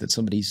framework that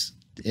somebody's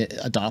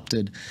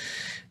adopted,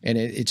 and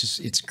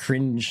it's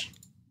cringe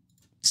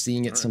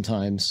seeing it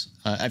sometimes.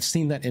 I've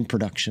seen that in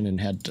production and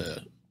had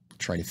to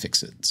try to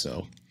fix it.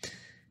 So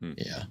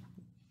yeah.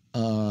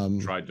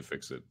 Tried to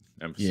fix it.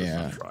 Emphasis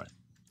on try.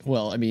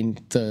 Well, I mean,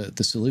 the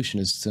solution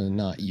is to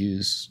not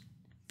use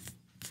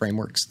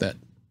frameworks that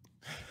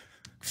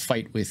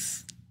fight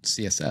with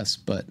CSS.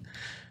 But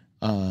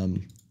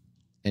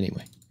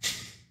anyway,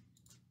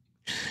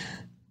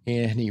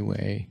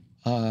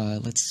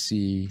 let's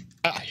see.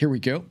 Here we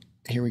go.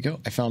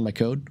 I found my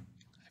code.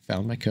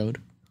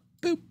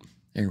 Boop.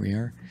 There we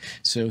are.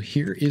 So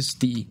here is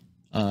the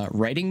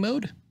writing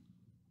mode.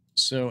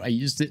 So I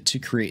used it to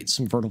create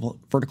some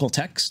vertical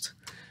text.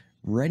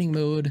 Writing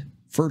mode,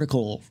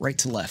 vertical, right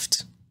to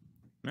left.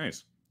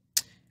 Nice.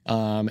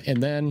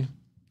 And then,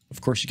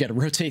 of course, you got to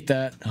rotate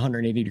that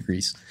 180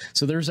 degrees.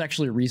 So there's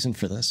actually a reason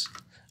for this.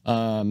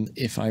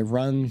 If I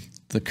run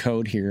the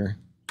code here,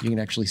 you can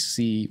actually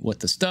see what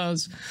this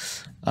does.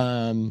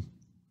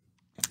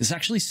 This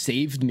actually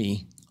saved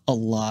me a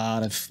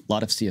lot of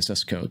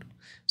CSS code.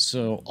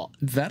 So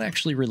that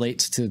actually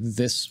relates to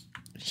this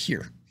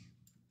here.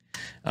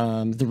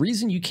 The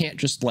reason you can't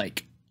just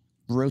like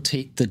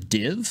rotate the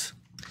div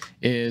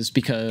is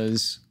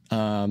because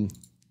the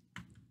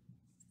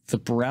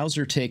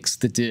browser takes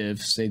the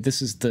div, say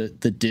this is the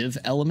div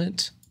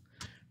element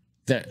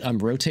that I'm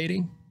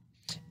rotating.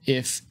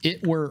 If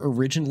it were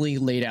originally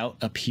laid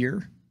out up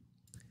here,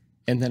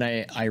 and then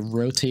I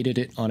rotated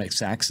it on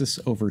its axis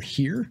over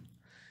here,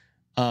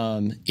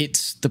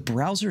 the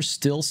browser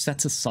still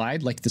sets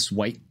aside like this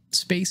white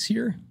space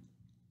here.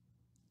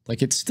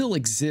 Like it still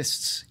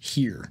exists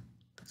here.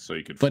 So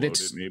you could but float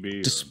it's it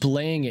maybe,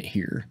 displaying it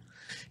here.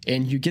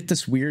 And you get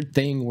this weird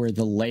thing where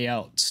the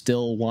layout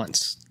still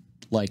wants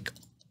like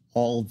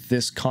all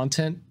this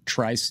content,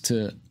 tries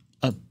to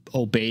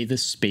obey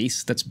this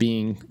space that's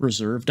being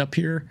reserved up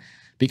here,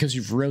 because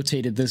you've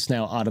rotated this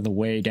now out of the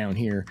way down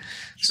here.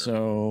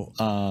 Sure.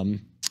 So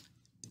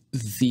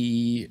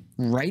the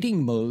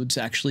writing modes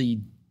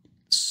actually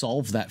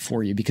solve that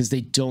for you because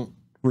they don't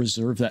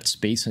reserve that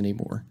space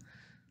anymore.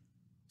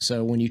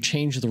 So when you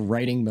change the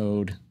writing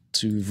mode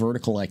to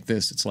vertical like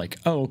this, it's like,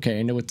 oh, okay,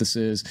 I know what this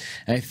is.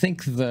 And I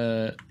think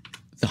the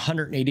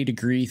 180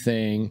 degree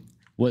thing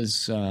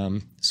was,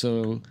 it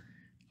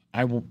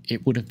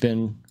would have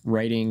been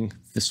writing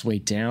this way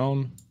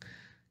down.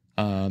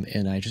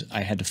 And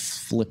I had to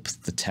flip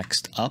the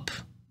text up,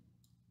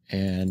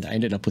 and I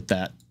ended up with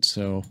that.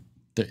 So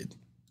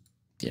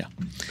yeah.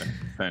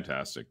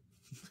 Fantastic.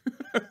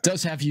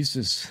 Does have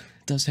uses.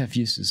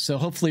 So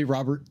hopefully,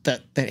 Robert,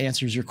 that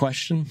answers your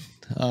question.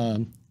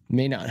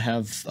 May not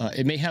have,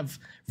 it may have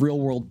real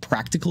world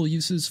practical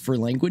uses for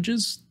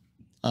languages,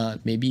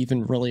 maybe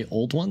even really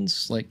old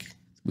ones like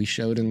we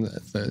showed in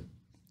the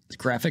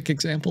graphic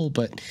example.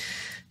 But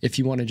if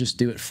you want to just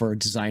do it for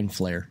design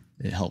flair,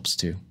 it helps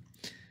too.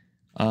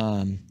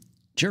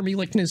 Jeremy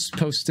Lickness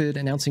posted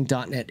announcing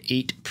 .NET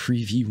 8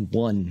 Preview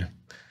 1.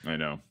 I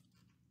know.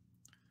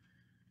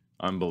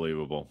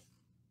 Unbelievable.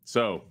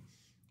 So,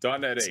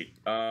 .NET 8.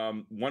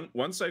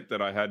 One site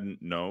that I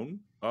hadn't known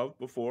of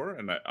before,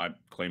 and I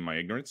claim my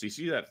ignorance. You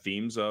see that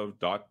themes of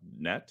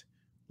 .NET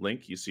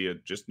link? You see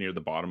it just near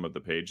the bottom of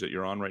the page that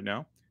you're on right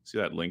now. See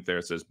that link there?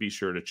 It says, be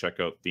sure to check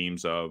out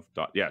themes of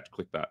Yeah,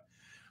 click that.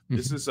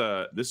 This is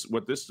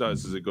what this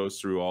does is it goes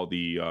through all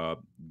the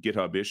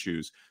GitHub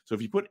issues. So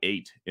if you put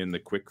 8 in the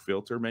quick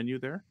filter menu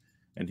there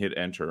and hit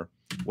enter,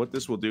 what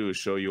this will do is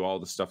show you all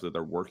the stuff that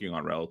they're working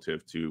on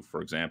relative to,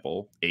 for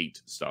example,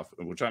 8 stuff,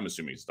 which I'm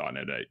assuming is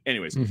 .NET 8.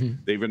 Anyways,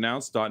 they've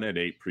announced .NET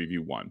 8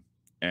 Preview 1,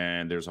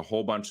 and there's a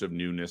whole bunch of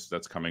newness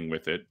that's coming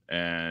with it.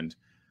 And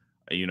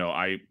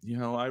I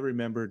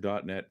remember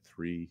 .NET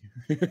 3.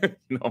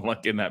 I'm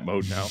like in that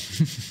mode now.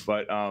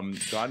 But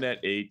 .NET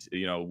 8,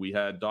 we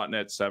had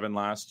 .NET 7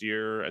 last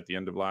year, at the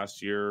end of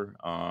last year,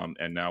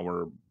 and now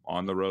we're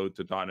on the road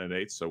to .NET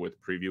 8. So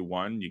with Preview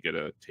 1, you get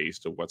a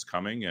taste of what's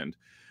coming, and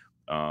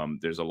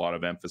there's a lot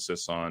of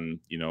emphasis on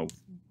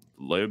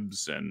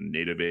libs and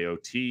native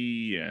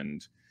AOT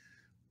and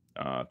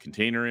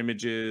container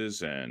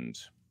images and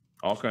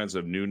all kinds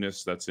of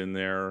newness that's in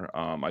there.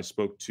 I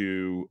spoke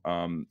to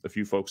a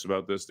few folks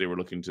about this. They were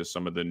looking to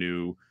some of the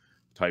new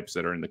types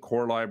that are in the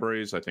core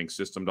libraries. I think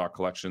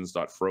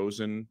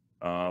system.collections.frozen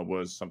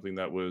was something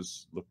that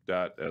was looked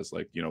at as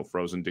like,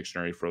 frozen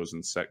dictionary,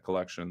 frozen set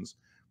collections.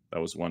 That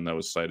was one that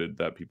was cited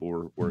that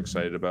people were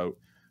excited about.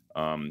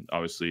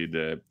 Obviously,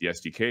 the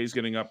SDK is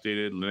getting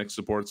updated. Linux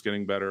support's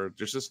getting better.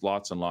 There's just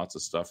lots and lots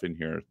of stuff in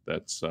here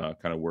that's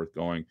kind of worth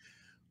going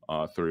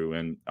through.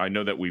 And I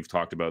know that we've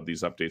talked about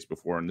these updates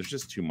before, and there's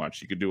just too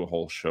much. You could do a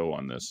whole show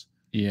on this.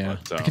 Yeah,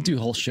 but, I could do a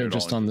whole show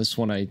just on this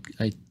one. I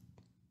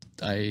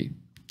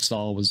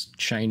saw was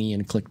shiny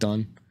and clicked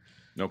on.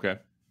 Okay.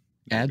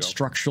 Add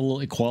structural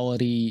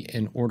equality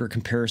and order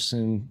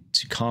comparison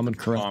to common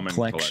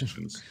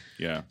collections.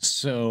 Yeah.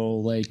 So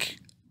like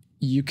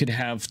you could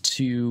have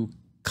 2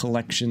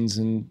 collections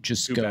and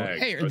just go, bags.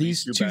 Hey, are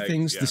these two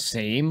things the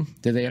same?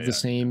 Do they have the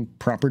same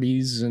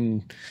properties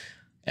and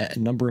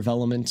number of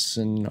elements,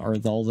 and are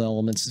all the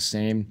elements the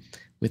same,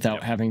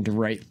 without having to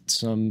write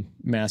some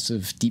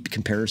massive deep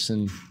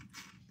comparison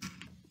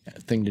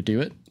thing to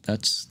do it?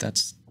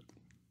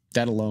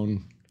 That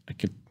alone I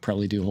could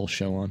probably do a whole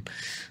show on.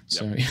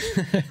 So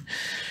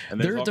and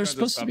there's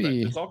supposed to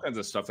be there's all kinds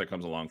of stuff that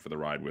comes along for the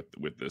ride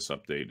with this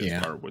update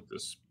or with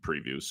this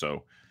preview.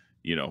 So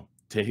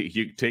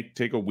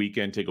take a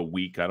weekend, take a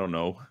week, I don't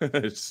know,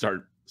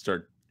 start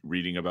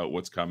reading about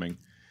what's coming.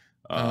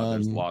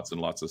 There's lots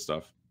and lots of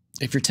stuff.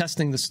 If you're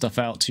testing this stuff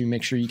out, to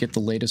make sure you get the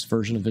latest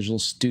version of Visual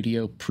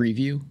Studio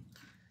Preview,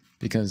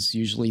 because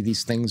usually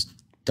these things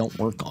don't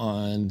work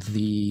on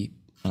the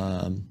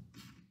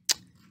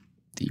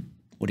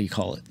what do you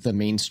call it? The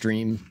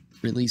mainstream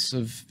release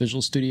of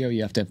Visual Studio.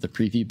 You have to have the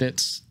preview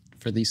bits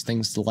for these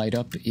things to light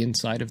up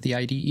inside of the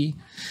IDE.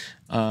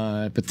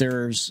 But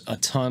there's a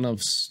ton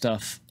of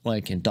stuff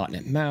like in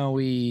 .NET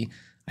MAUI.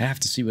 I have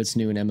to see what's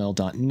new in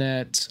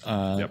ML.NET,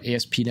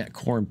 ASP.NET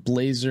Core, and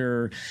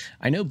Blazor.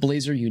 I know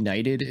Blazor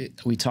United,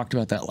 we talked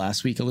about that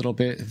last week a little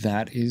bit.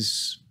 That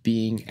is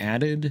being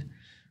added.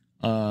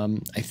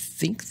 I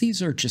think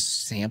these are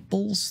just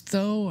samples,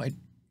 though. I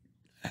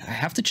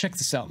have to check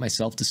this out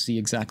myself to see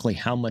exactly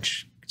how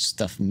much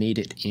stuff made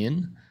it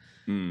in.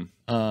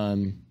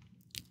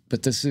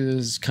 But this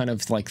is kind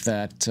of like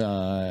that,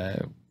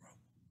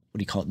 what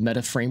do you call it,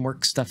 meta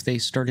framework stuff they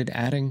started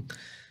adding,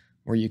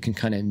 where you can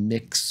kind of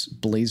mix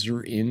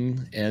Blazor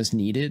in as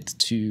needed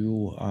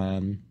to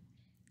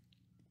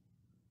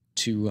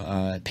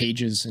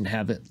pages and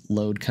have it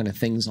load kind of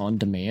things on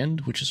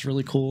demand, which is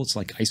really cool. It's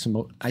like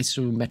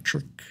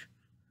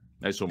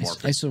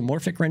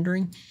isomorphic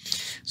rendering.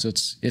 So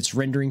it's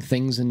rendering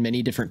things in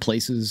many different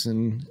places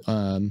and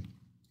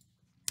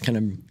kind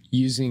of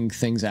using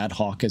things ad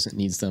hoc as it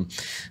needs them.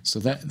 So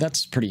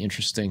that's pretty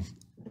interesting.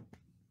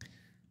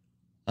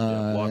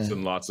 Lots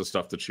and lots of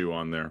stuff to chew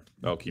on there.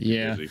 That'll keep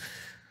you busy.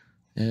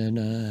 And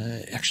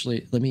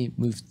actually, let me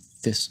move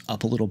this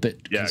up a little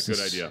bit. Yeah, good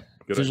idea.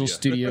 Visual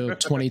Studio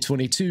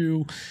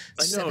 2022,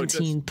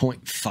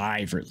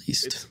 17.5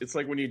 released. It's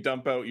like when you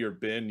dump out your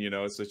bin, you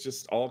know, it's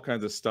just all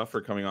kinds of stuff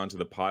are coming onto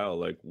the pile.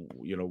 Like,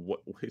 you know,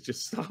 what?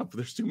 Just stop.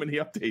 There's too many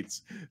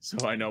updates.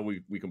 So I know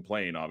we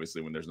complain,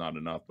 obviously, when there's not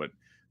enough, but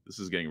this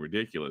is getting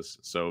ridiculous.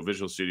 So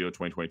Visual Studio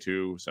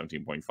 2022,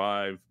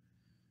 17.5.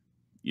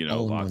 You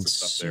know, lots of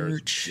stuff there.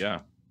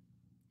 Yeah.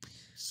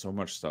 So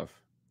much stuff.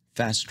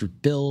 Faster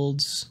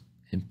builds,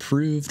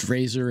 improved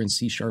Razor and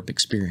C#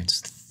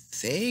 experience.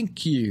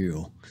 Thank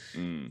you.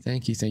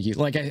 Thank you.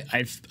 Like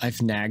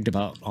I've nagged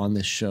about on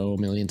this show a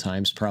million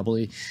times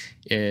probably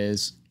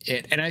is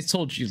it, and I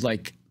told you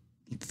like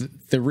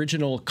the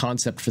original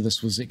concept for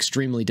this was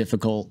extremely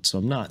difficult, so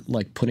I'm not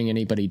like putting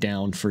anybody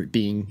down for it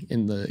being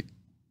in the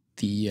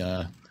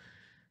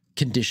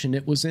condition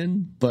it was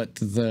in, but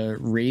the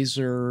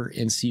Razor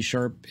and C#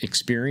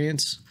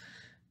 experience,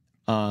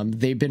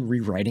 they've been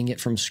rewriting it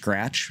from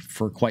scratch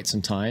for quite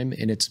some time,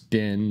 and it's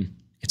been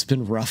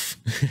rough.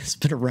 It's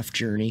been a rough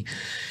journey.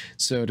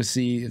 So to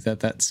see that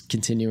that's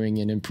continuing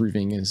and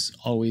improving is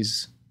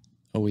always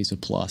a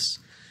plus.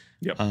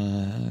 Yep.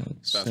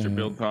 Faster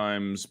build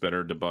times,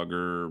 better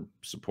debugger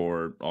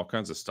support, all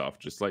kinds of stuff.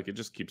 Just like it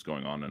just keeps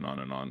going on and on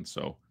and on.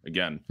 So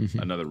again,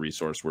 another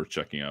resource worth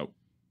checking out.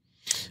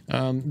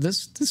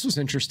 This was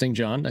interesting,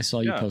 John. I saw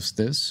you post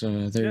this.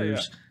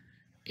 There's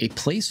a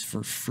place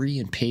for free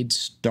and paid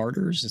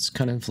starters. It's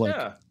kind of like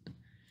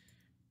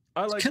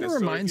I like. It kind of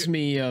reminds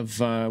me of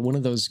one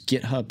of those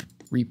GitHub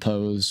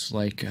repos.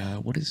 Like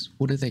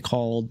what are they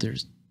called?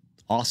 There's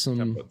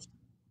awesome.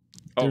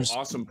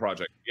 Awesome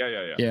project.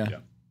 Yeah.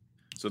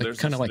 So there's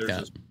kind of like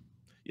that.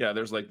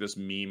 There's like this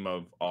meme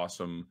of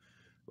awesome,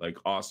 like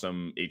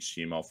awesome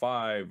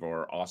HTML5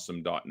 or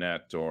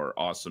awesome.NET or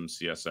awesome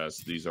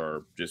CSS. These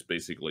are just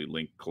basically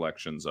linked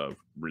collections of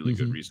really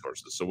good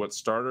resources. So what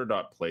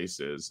starter.place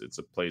is, it's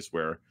a place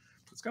where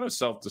it's kind of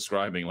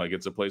self-describing. Like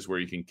it's a place where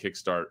you can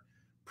kickstart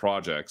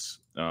projects,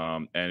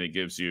 and it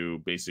gives you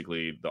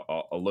basically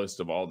a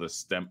list of all the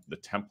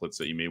templates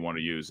that you may want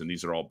to use. And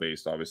these are all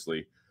based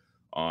obviously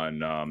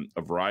on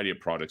a variety of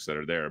products that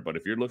are there. But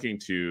if you're looking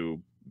to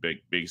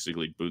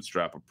basically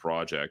bootstrap a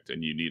project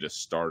and you need a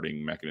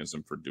starting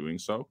mechanism for doing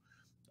so,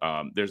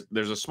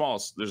 there's a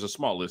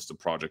small list of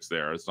projects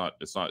there. It's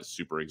not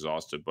super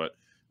exhaustive, but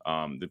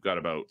they've got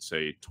about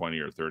say 20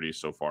 or 30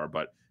 so far.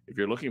 But if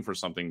you're looking for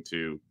something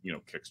to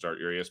kickstart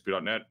your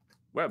ASP.NET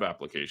web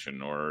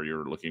application, or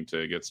you're looking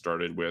to get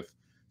started with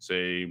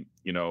say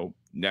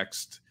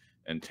Next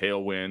and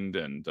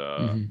Tailwind and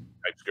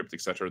TypeScript,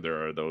 etc.,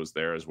 there are those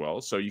there as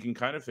well. So you can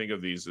kind of think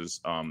of these as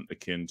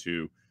akin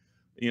to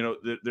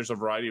there's a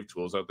variety of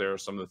tools out there.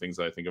 Some of the things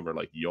that I think of are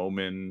like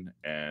Yeoman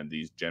and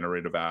these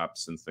generative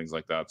apps and things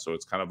like that. So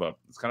it's kind of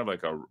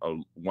like a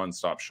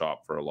one-stop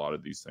shop for a lot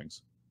of these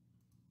things.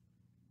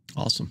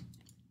 Awesome.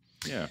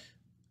 Yeah.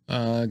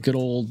 Good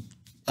old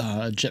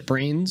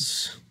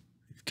JetBrains.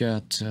 We've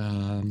got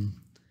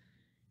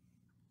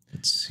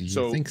let's see.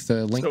 So, I think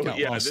the link got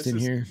lost in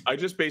here. I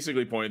just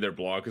basically pointed their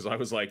blog because I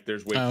was like,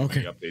 there's way too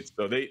many updates.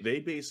 So they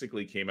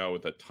basically came out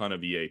with a ton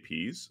of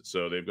EAPs.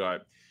 So they've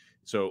got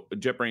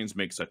JetBrains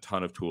makes a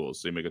ton of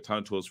tools. They make a ton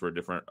of tools for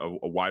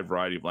a wide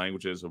variety of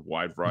languages, a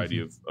wide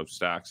variety of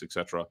stacks,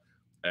 etc.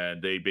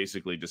 And they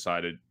basically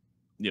decided,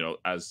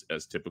 as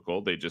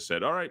typical, they just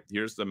said, all right,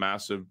 here's the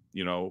massive,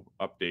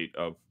 update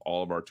of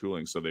all of our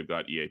tooling. So they've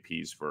got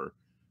EAPs for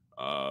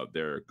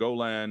their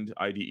Goland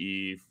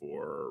IDE,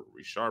 for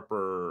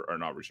ReSharper, or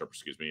not ReSharper,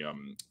 excuse me,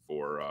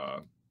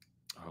 for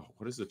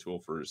what is the tool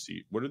for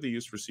C? What do they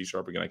use for C#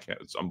 again?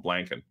 I'm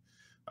blanking.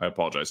 I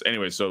apologize.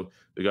 Anyway, so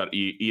they got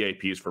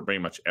EAPs for pretty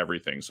much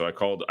everything. So I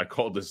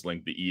called this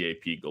link the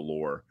EAP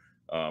galore,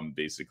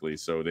 basically.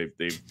 So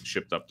they've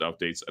shipped up the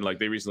updates, and like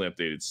they recently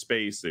updated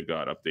Space. They've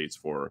got updates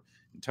for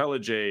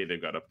IntelliJ.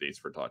 They've got updates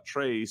for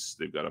 .trace.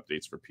 They've got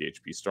updates for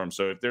PHP Storm.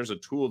 So if there's a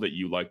tool that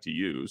you like to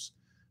use,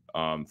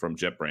 from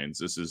JetBrains.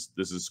 This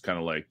is kind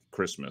of like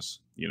Christmas.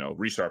 You know,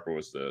 Resharper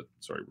was the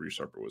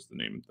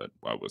name that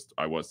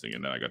I was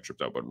thinking, that I got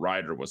tripped out, but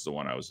Rider was the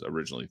one I was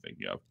originally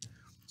thinking of.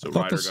 So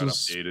Rider got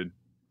updated.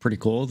 Pretty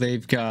cool.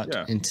 They've got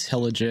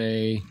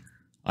IntelliJ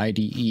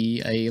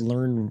IDE, a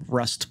Learn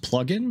Rust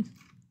plugin,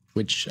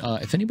 which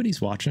if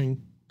anybody's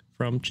watching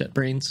from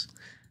JetBrains,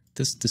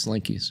 this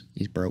link he's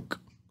broke.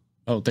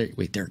 Oh, there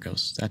it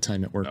goes. That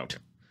time it worked. Okay.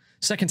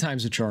 Second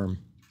time's a charm.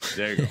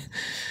 There you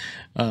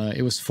go.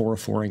 It was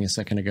 404ing a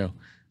second ago.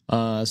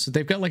 So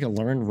they've got like a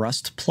Learn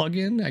Rust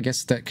plugin. I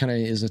guess that kind of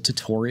is a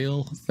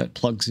tutorial that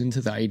plugs into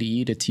the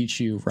IDE to teach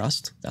you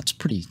Rust. That's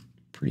pretty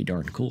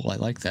darn cool. I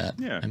like that.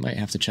 Yeah. I might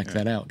have to check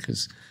that out,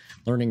 because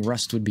learning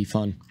Rust would be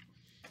fun.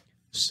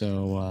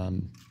 So,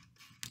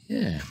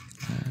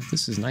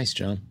 this is nice,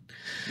 John.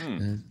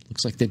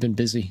 Looks like they've been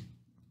busy.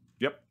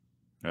 Yep,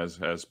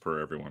 as per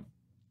everyone.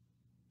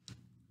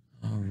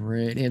 All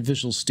right, and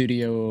Visual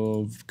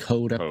Studio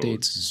code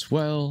updates as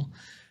well.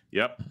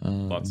 Yep,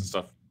 lots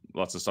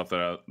of stuff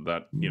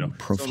that you know.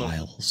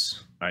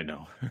 Profiles. I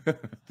know.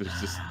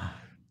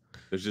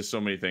 There's just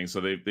so many things.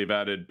 So they've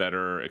added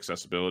better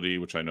accessibility,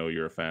 which I know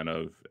you're a fan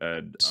of,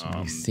 Ed. So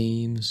many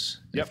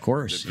themes. Yep, of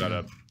course. They've got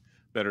a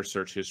better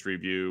search history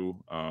view,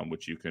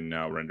 which you can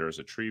now render as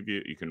a tree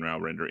view. You can now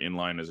render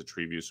inline as a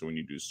tree view, so when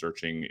you do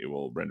searching, it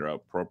will render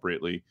out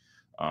appropriately.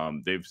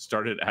 They've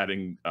started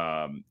adding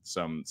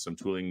some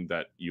tooling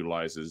that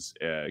utilizes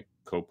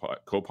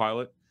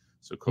Copilot.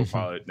 So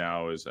Copilot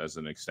now is, as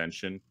an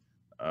extension,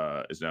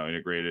 is now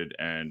integrated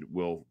and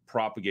will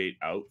propagate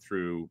out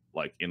through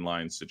like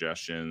inline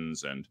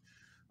suggestions and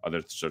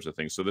other sorts of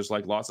things. So there's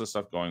like lots of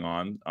stuff going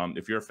on.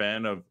 If you're a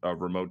fan of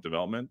remote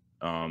development,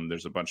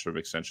 there's a bunch of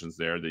extensions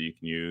there that you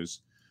can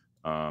use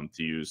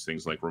to use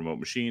things like remote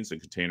machines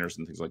and containers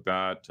and things like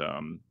that.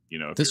 You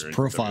know, if this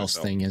profiles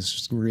thing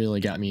has really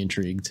got me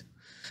intrigued.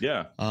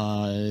 Yeah.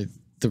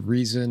 The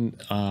reason,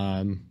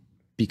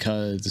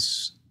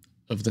 because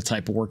of the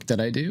type of work that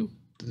I do,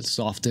 it's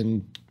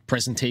often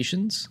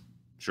presentations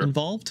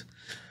involved.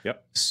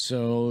 Yep.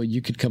 So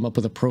you could come up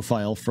with a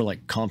profile for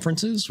like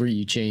conferences where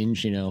you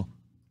change, you know,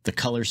 the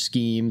color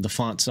scheme, the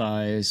font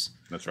size.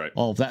 That's right.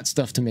 All of that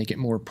stuff to make it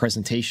more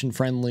presentation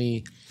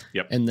friendly.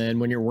 Yep. And then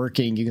when you're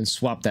working, you can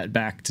swap that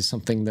back to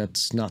something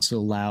that's not so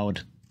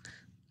loud.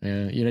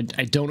 You know,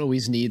 I don't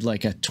always need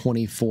like a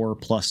 24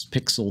 plus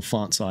pixel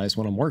font size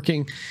when I'm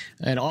working.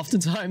 And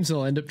oftentimes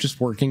I'll end up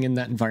just working in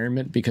that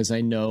environment because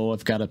I know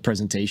I've got a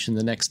presentation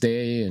the next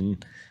day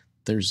and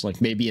there's like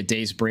maybe a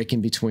day's break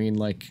in between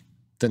like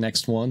the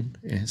next one.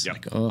 And it's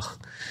like, oh,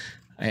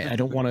 I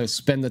don't want to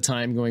spend the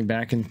time going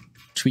back and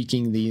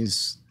tweaking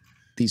these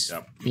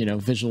you know,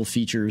 visual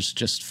features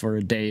just for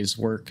a day's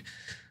work.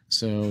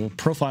 So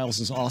profiles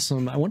is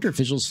awesome. I wonder if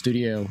Visual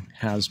Studio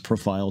has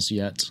profiles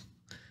yet.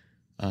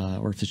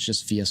 Or if it's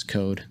just VS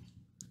Code,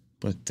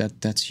 but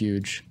that's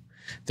huge.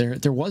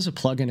 There was a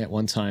plugin at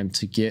one time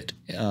to get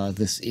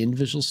this in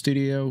Visual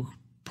Studio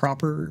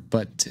proper,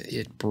 but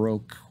it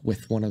broke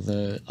with one of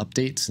the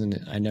updates,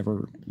 and I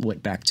never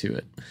went back to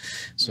it.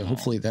 So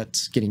hopefully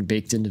that's getting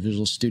baked into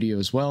Visual Studio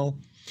as well.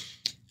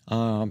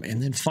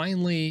 And then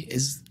finally,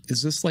 is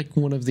this like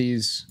one of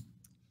these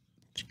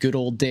good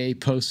old day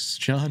posts,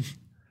 John?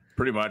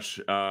 Pretty much.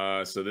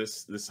 So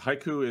this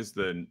Haiku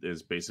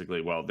is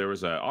basically, well, there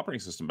was an operating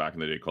system back in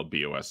the day called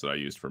BOS that I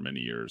used for many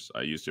years.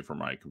 I used it for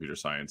my computer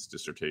science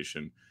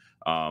dissertation.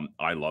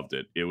 I loved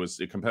it. It was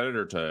a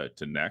competitor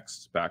to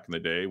Next back in the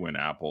day when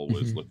Apple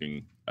was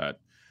looking at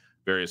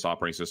various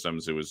operating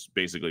systems. It was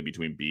basically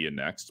between B and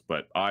Next,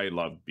 but I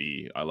loved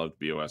B. I loved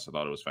BOS. I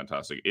thought it was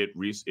fantastic.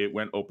 It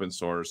went open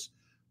source.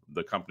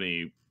 The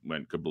company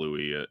went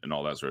kablooey and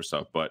all that sort of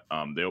stuff, but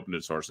they opened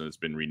it source and it's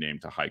been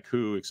renamed to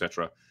Haiku,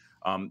 etc.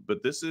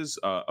 But this is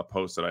a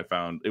post that I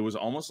found. It was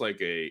almost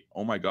like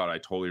oh my God, I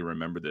totally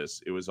remember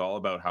this. It was all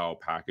about how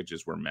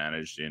packages were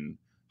managed in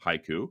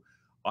Haiku.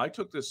 I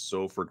took this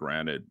so for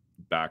granted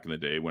back in the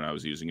day when I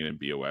was using it in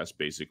BOS,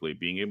 basically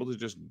being able to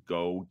just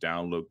go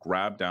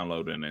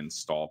download and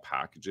install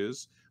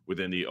packages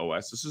within the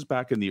OS. This is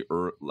back in the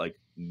like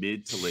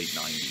mid to late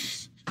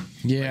 90s.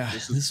 Yeah,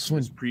 like this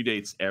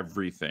predates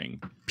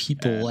everything.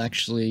 People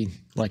actually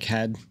like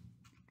had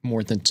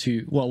more than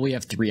two. Well, we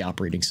have 3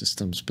 operating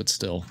systems, but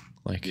still,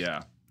 like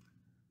yeah.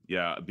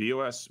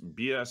 BOS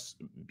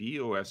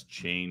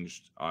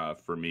changed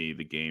for me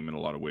the game in a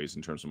lot of ways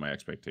in terms of my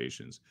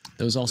expectations.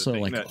 There was also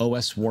like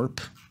OS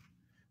Warp.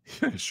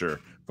 Sure,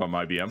 from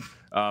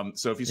IBM.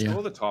 So if you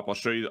scroll to the top, I'll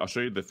show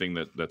you the thing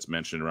that's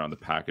mentioned around the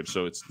package.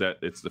 So it's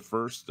the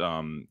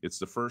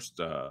first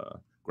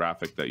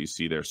graphic that you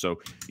see there. So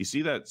you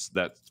see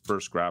that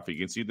first graphic.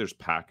 You can see there's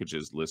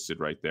packages listed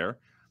right there.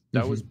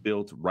 That was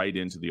built right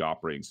into the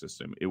operating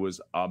system. It was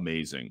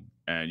amazing,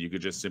 and you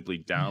could just simply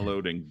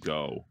download and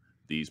go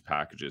these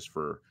packages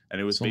and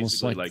it was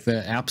basically like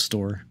the App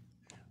Store.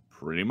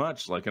 Pretty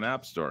much like an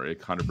App Store,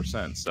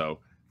 100%. So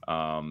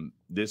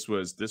this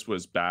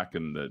was back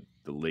in the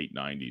late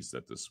 90s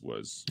that this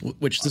was.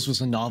 This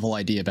was a novel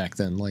idea back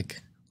then,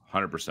 like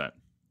 100%.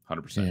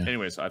 Yeah.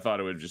 Anyways, I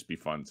thought it would just be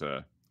fun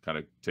to kind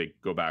of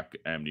go back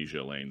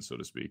amnesia lane, so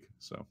to speak.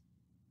 So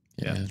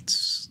yeah.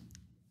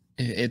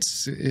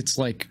 It's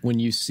like when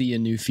you see a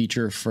new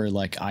feature for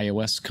like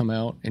iOS come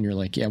out and you're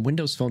like, yeah,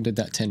 Windows Phone did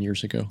that 10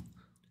 years ago.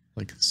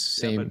 Like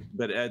same, yeah,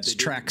 but Ed,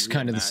 tracks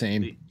kind of the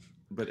same.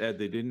 But Ed,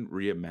 they didn't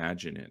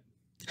reimagine it.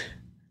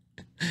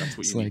 That's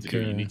what you need to do.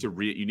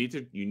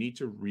 You need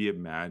to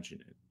reimagine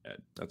it,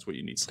 Ed. That's what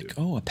you need to do. It's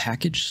like, oh, a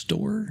package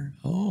store.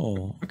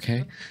 Oh,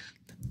 okay.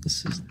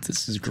 This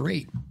is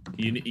great.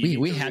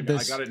 We had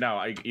this. I got it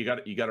now. You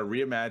got to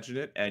reimagine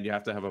it, and you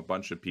have to have a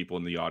bunch of people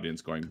in the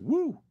audience going,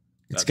 "Woo!"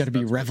 It's got to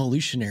be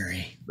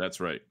revolutionary. That's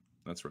right.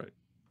 That's right.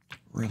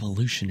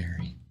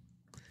 Revolutionary.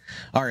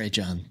 All right,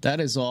 John.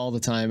 That is all the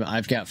time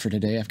I've got for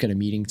today. I've got a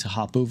meeting to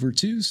hop over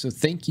to. So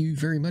thank you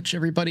very much,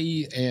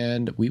 everybody,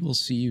 and we will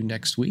see you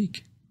next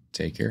week.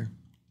 Take care.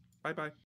 Bye-bye.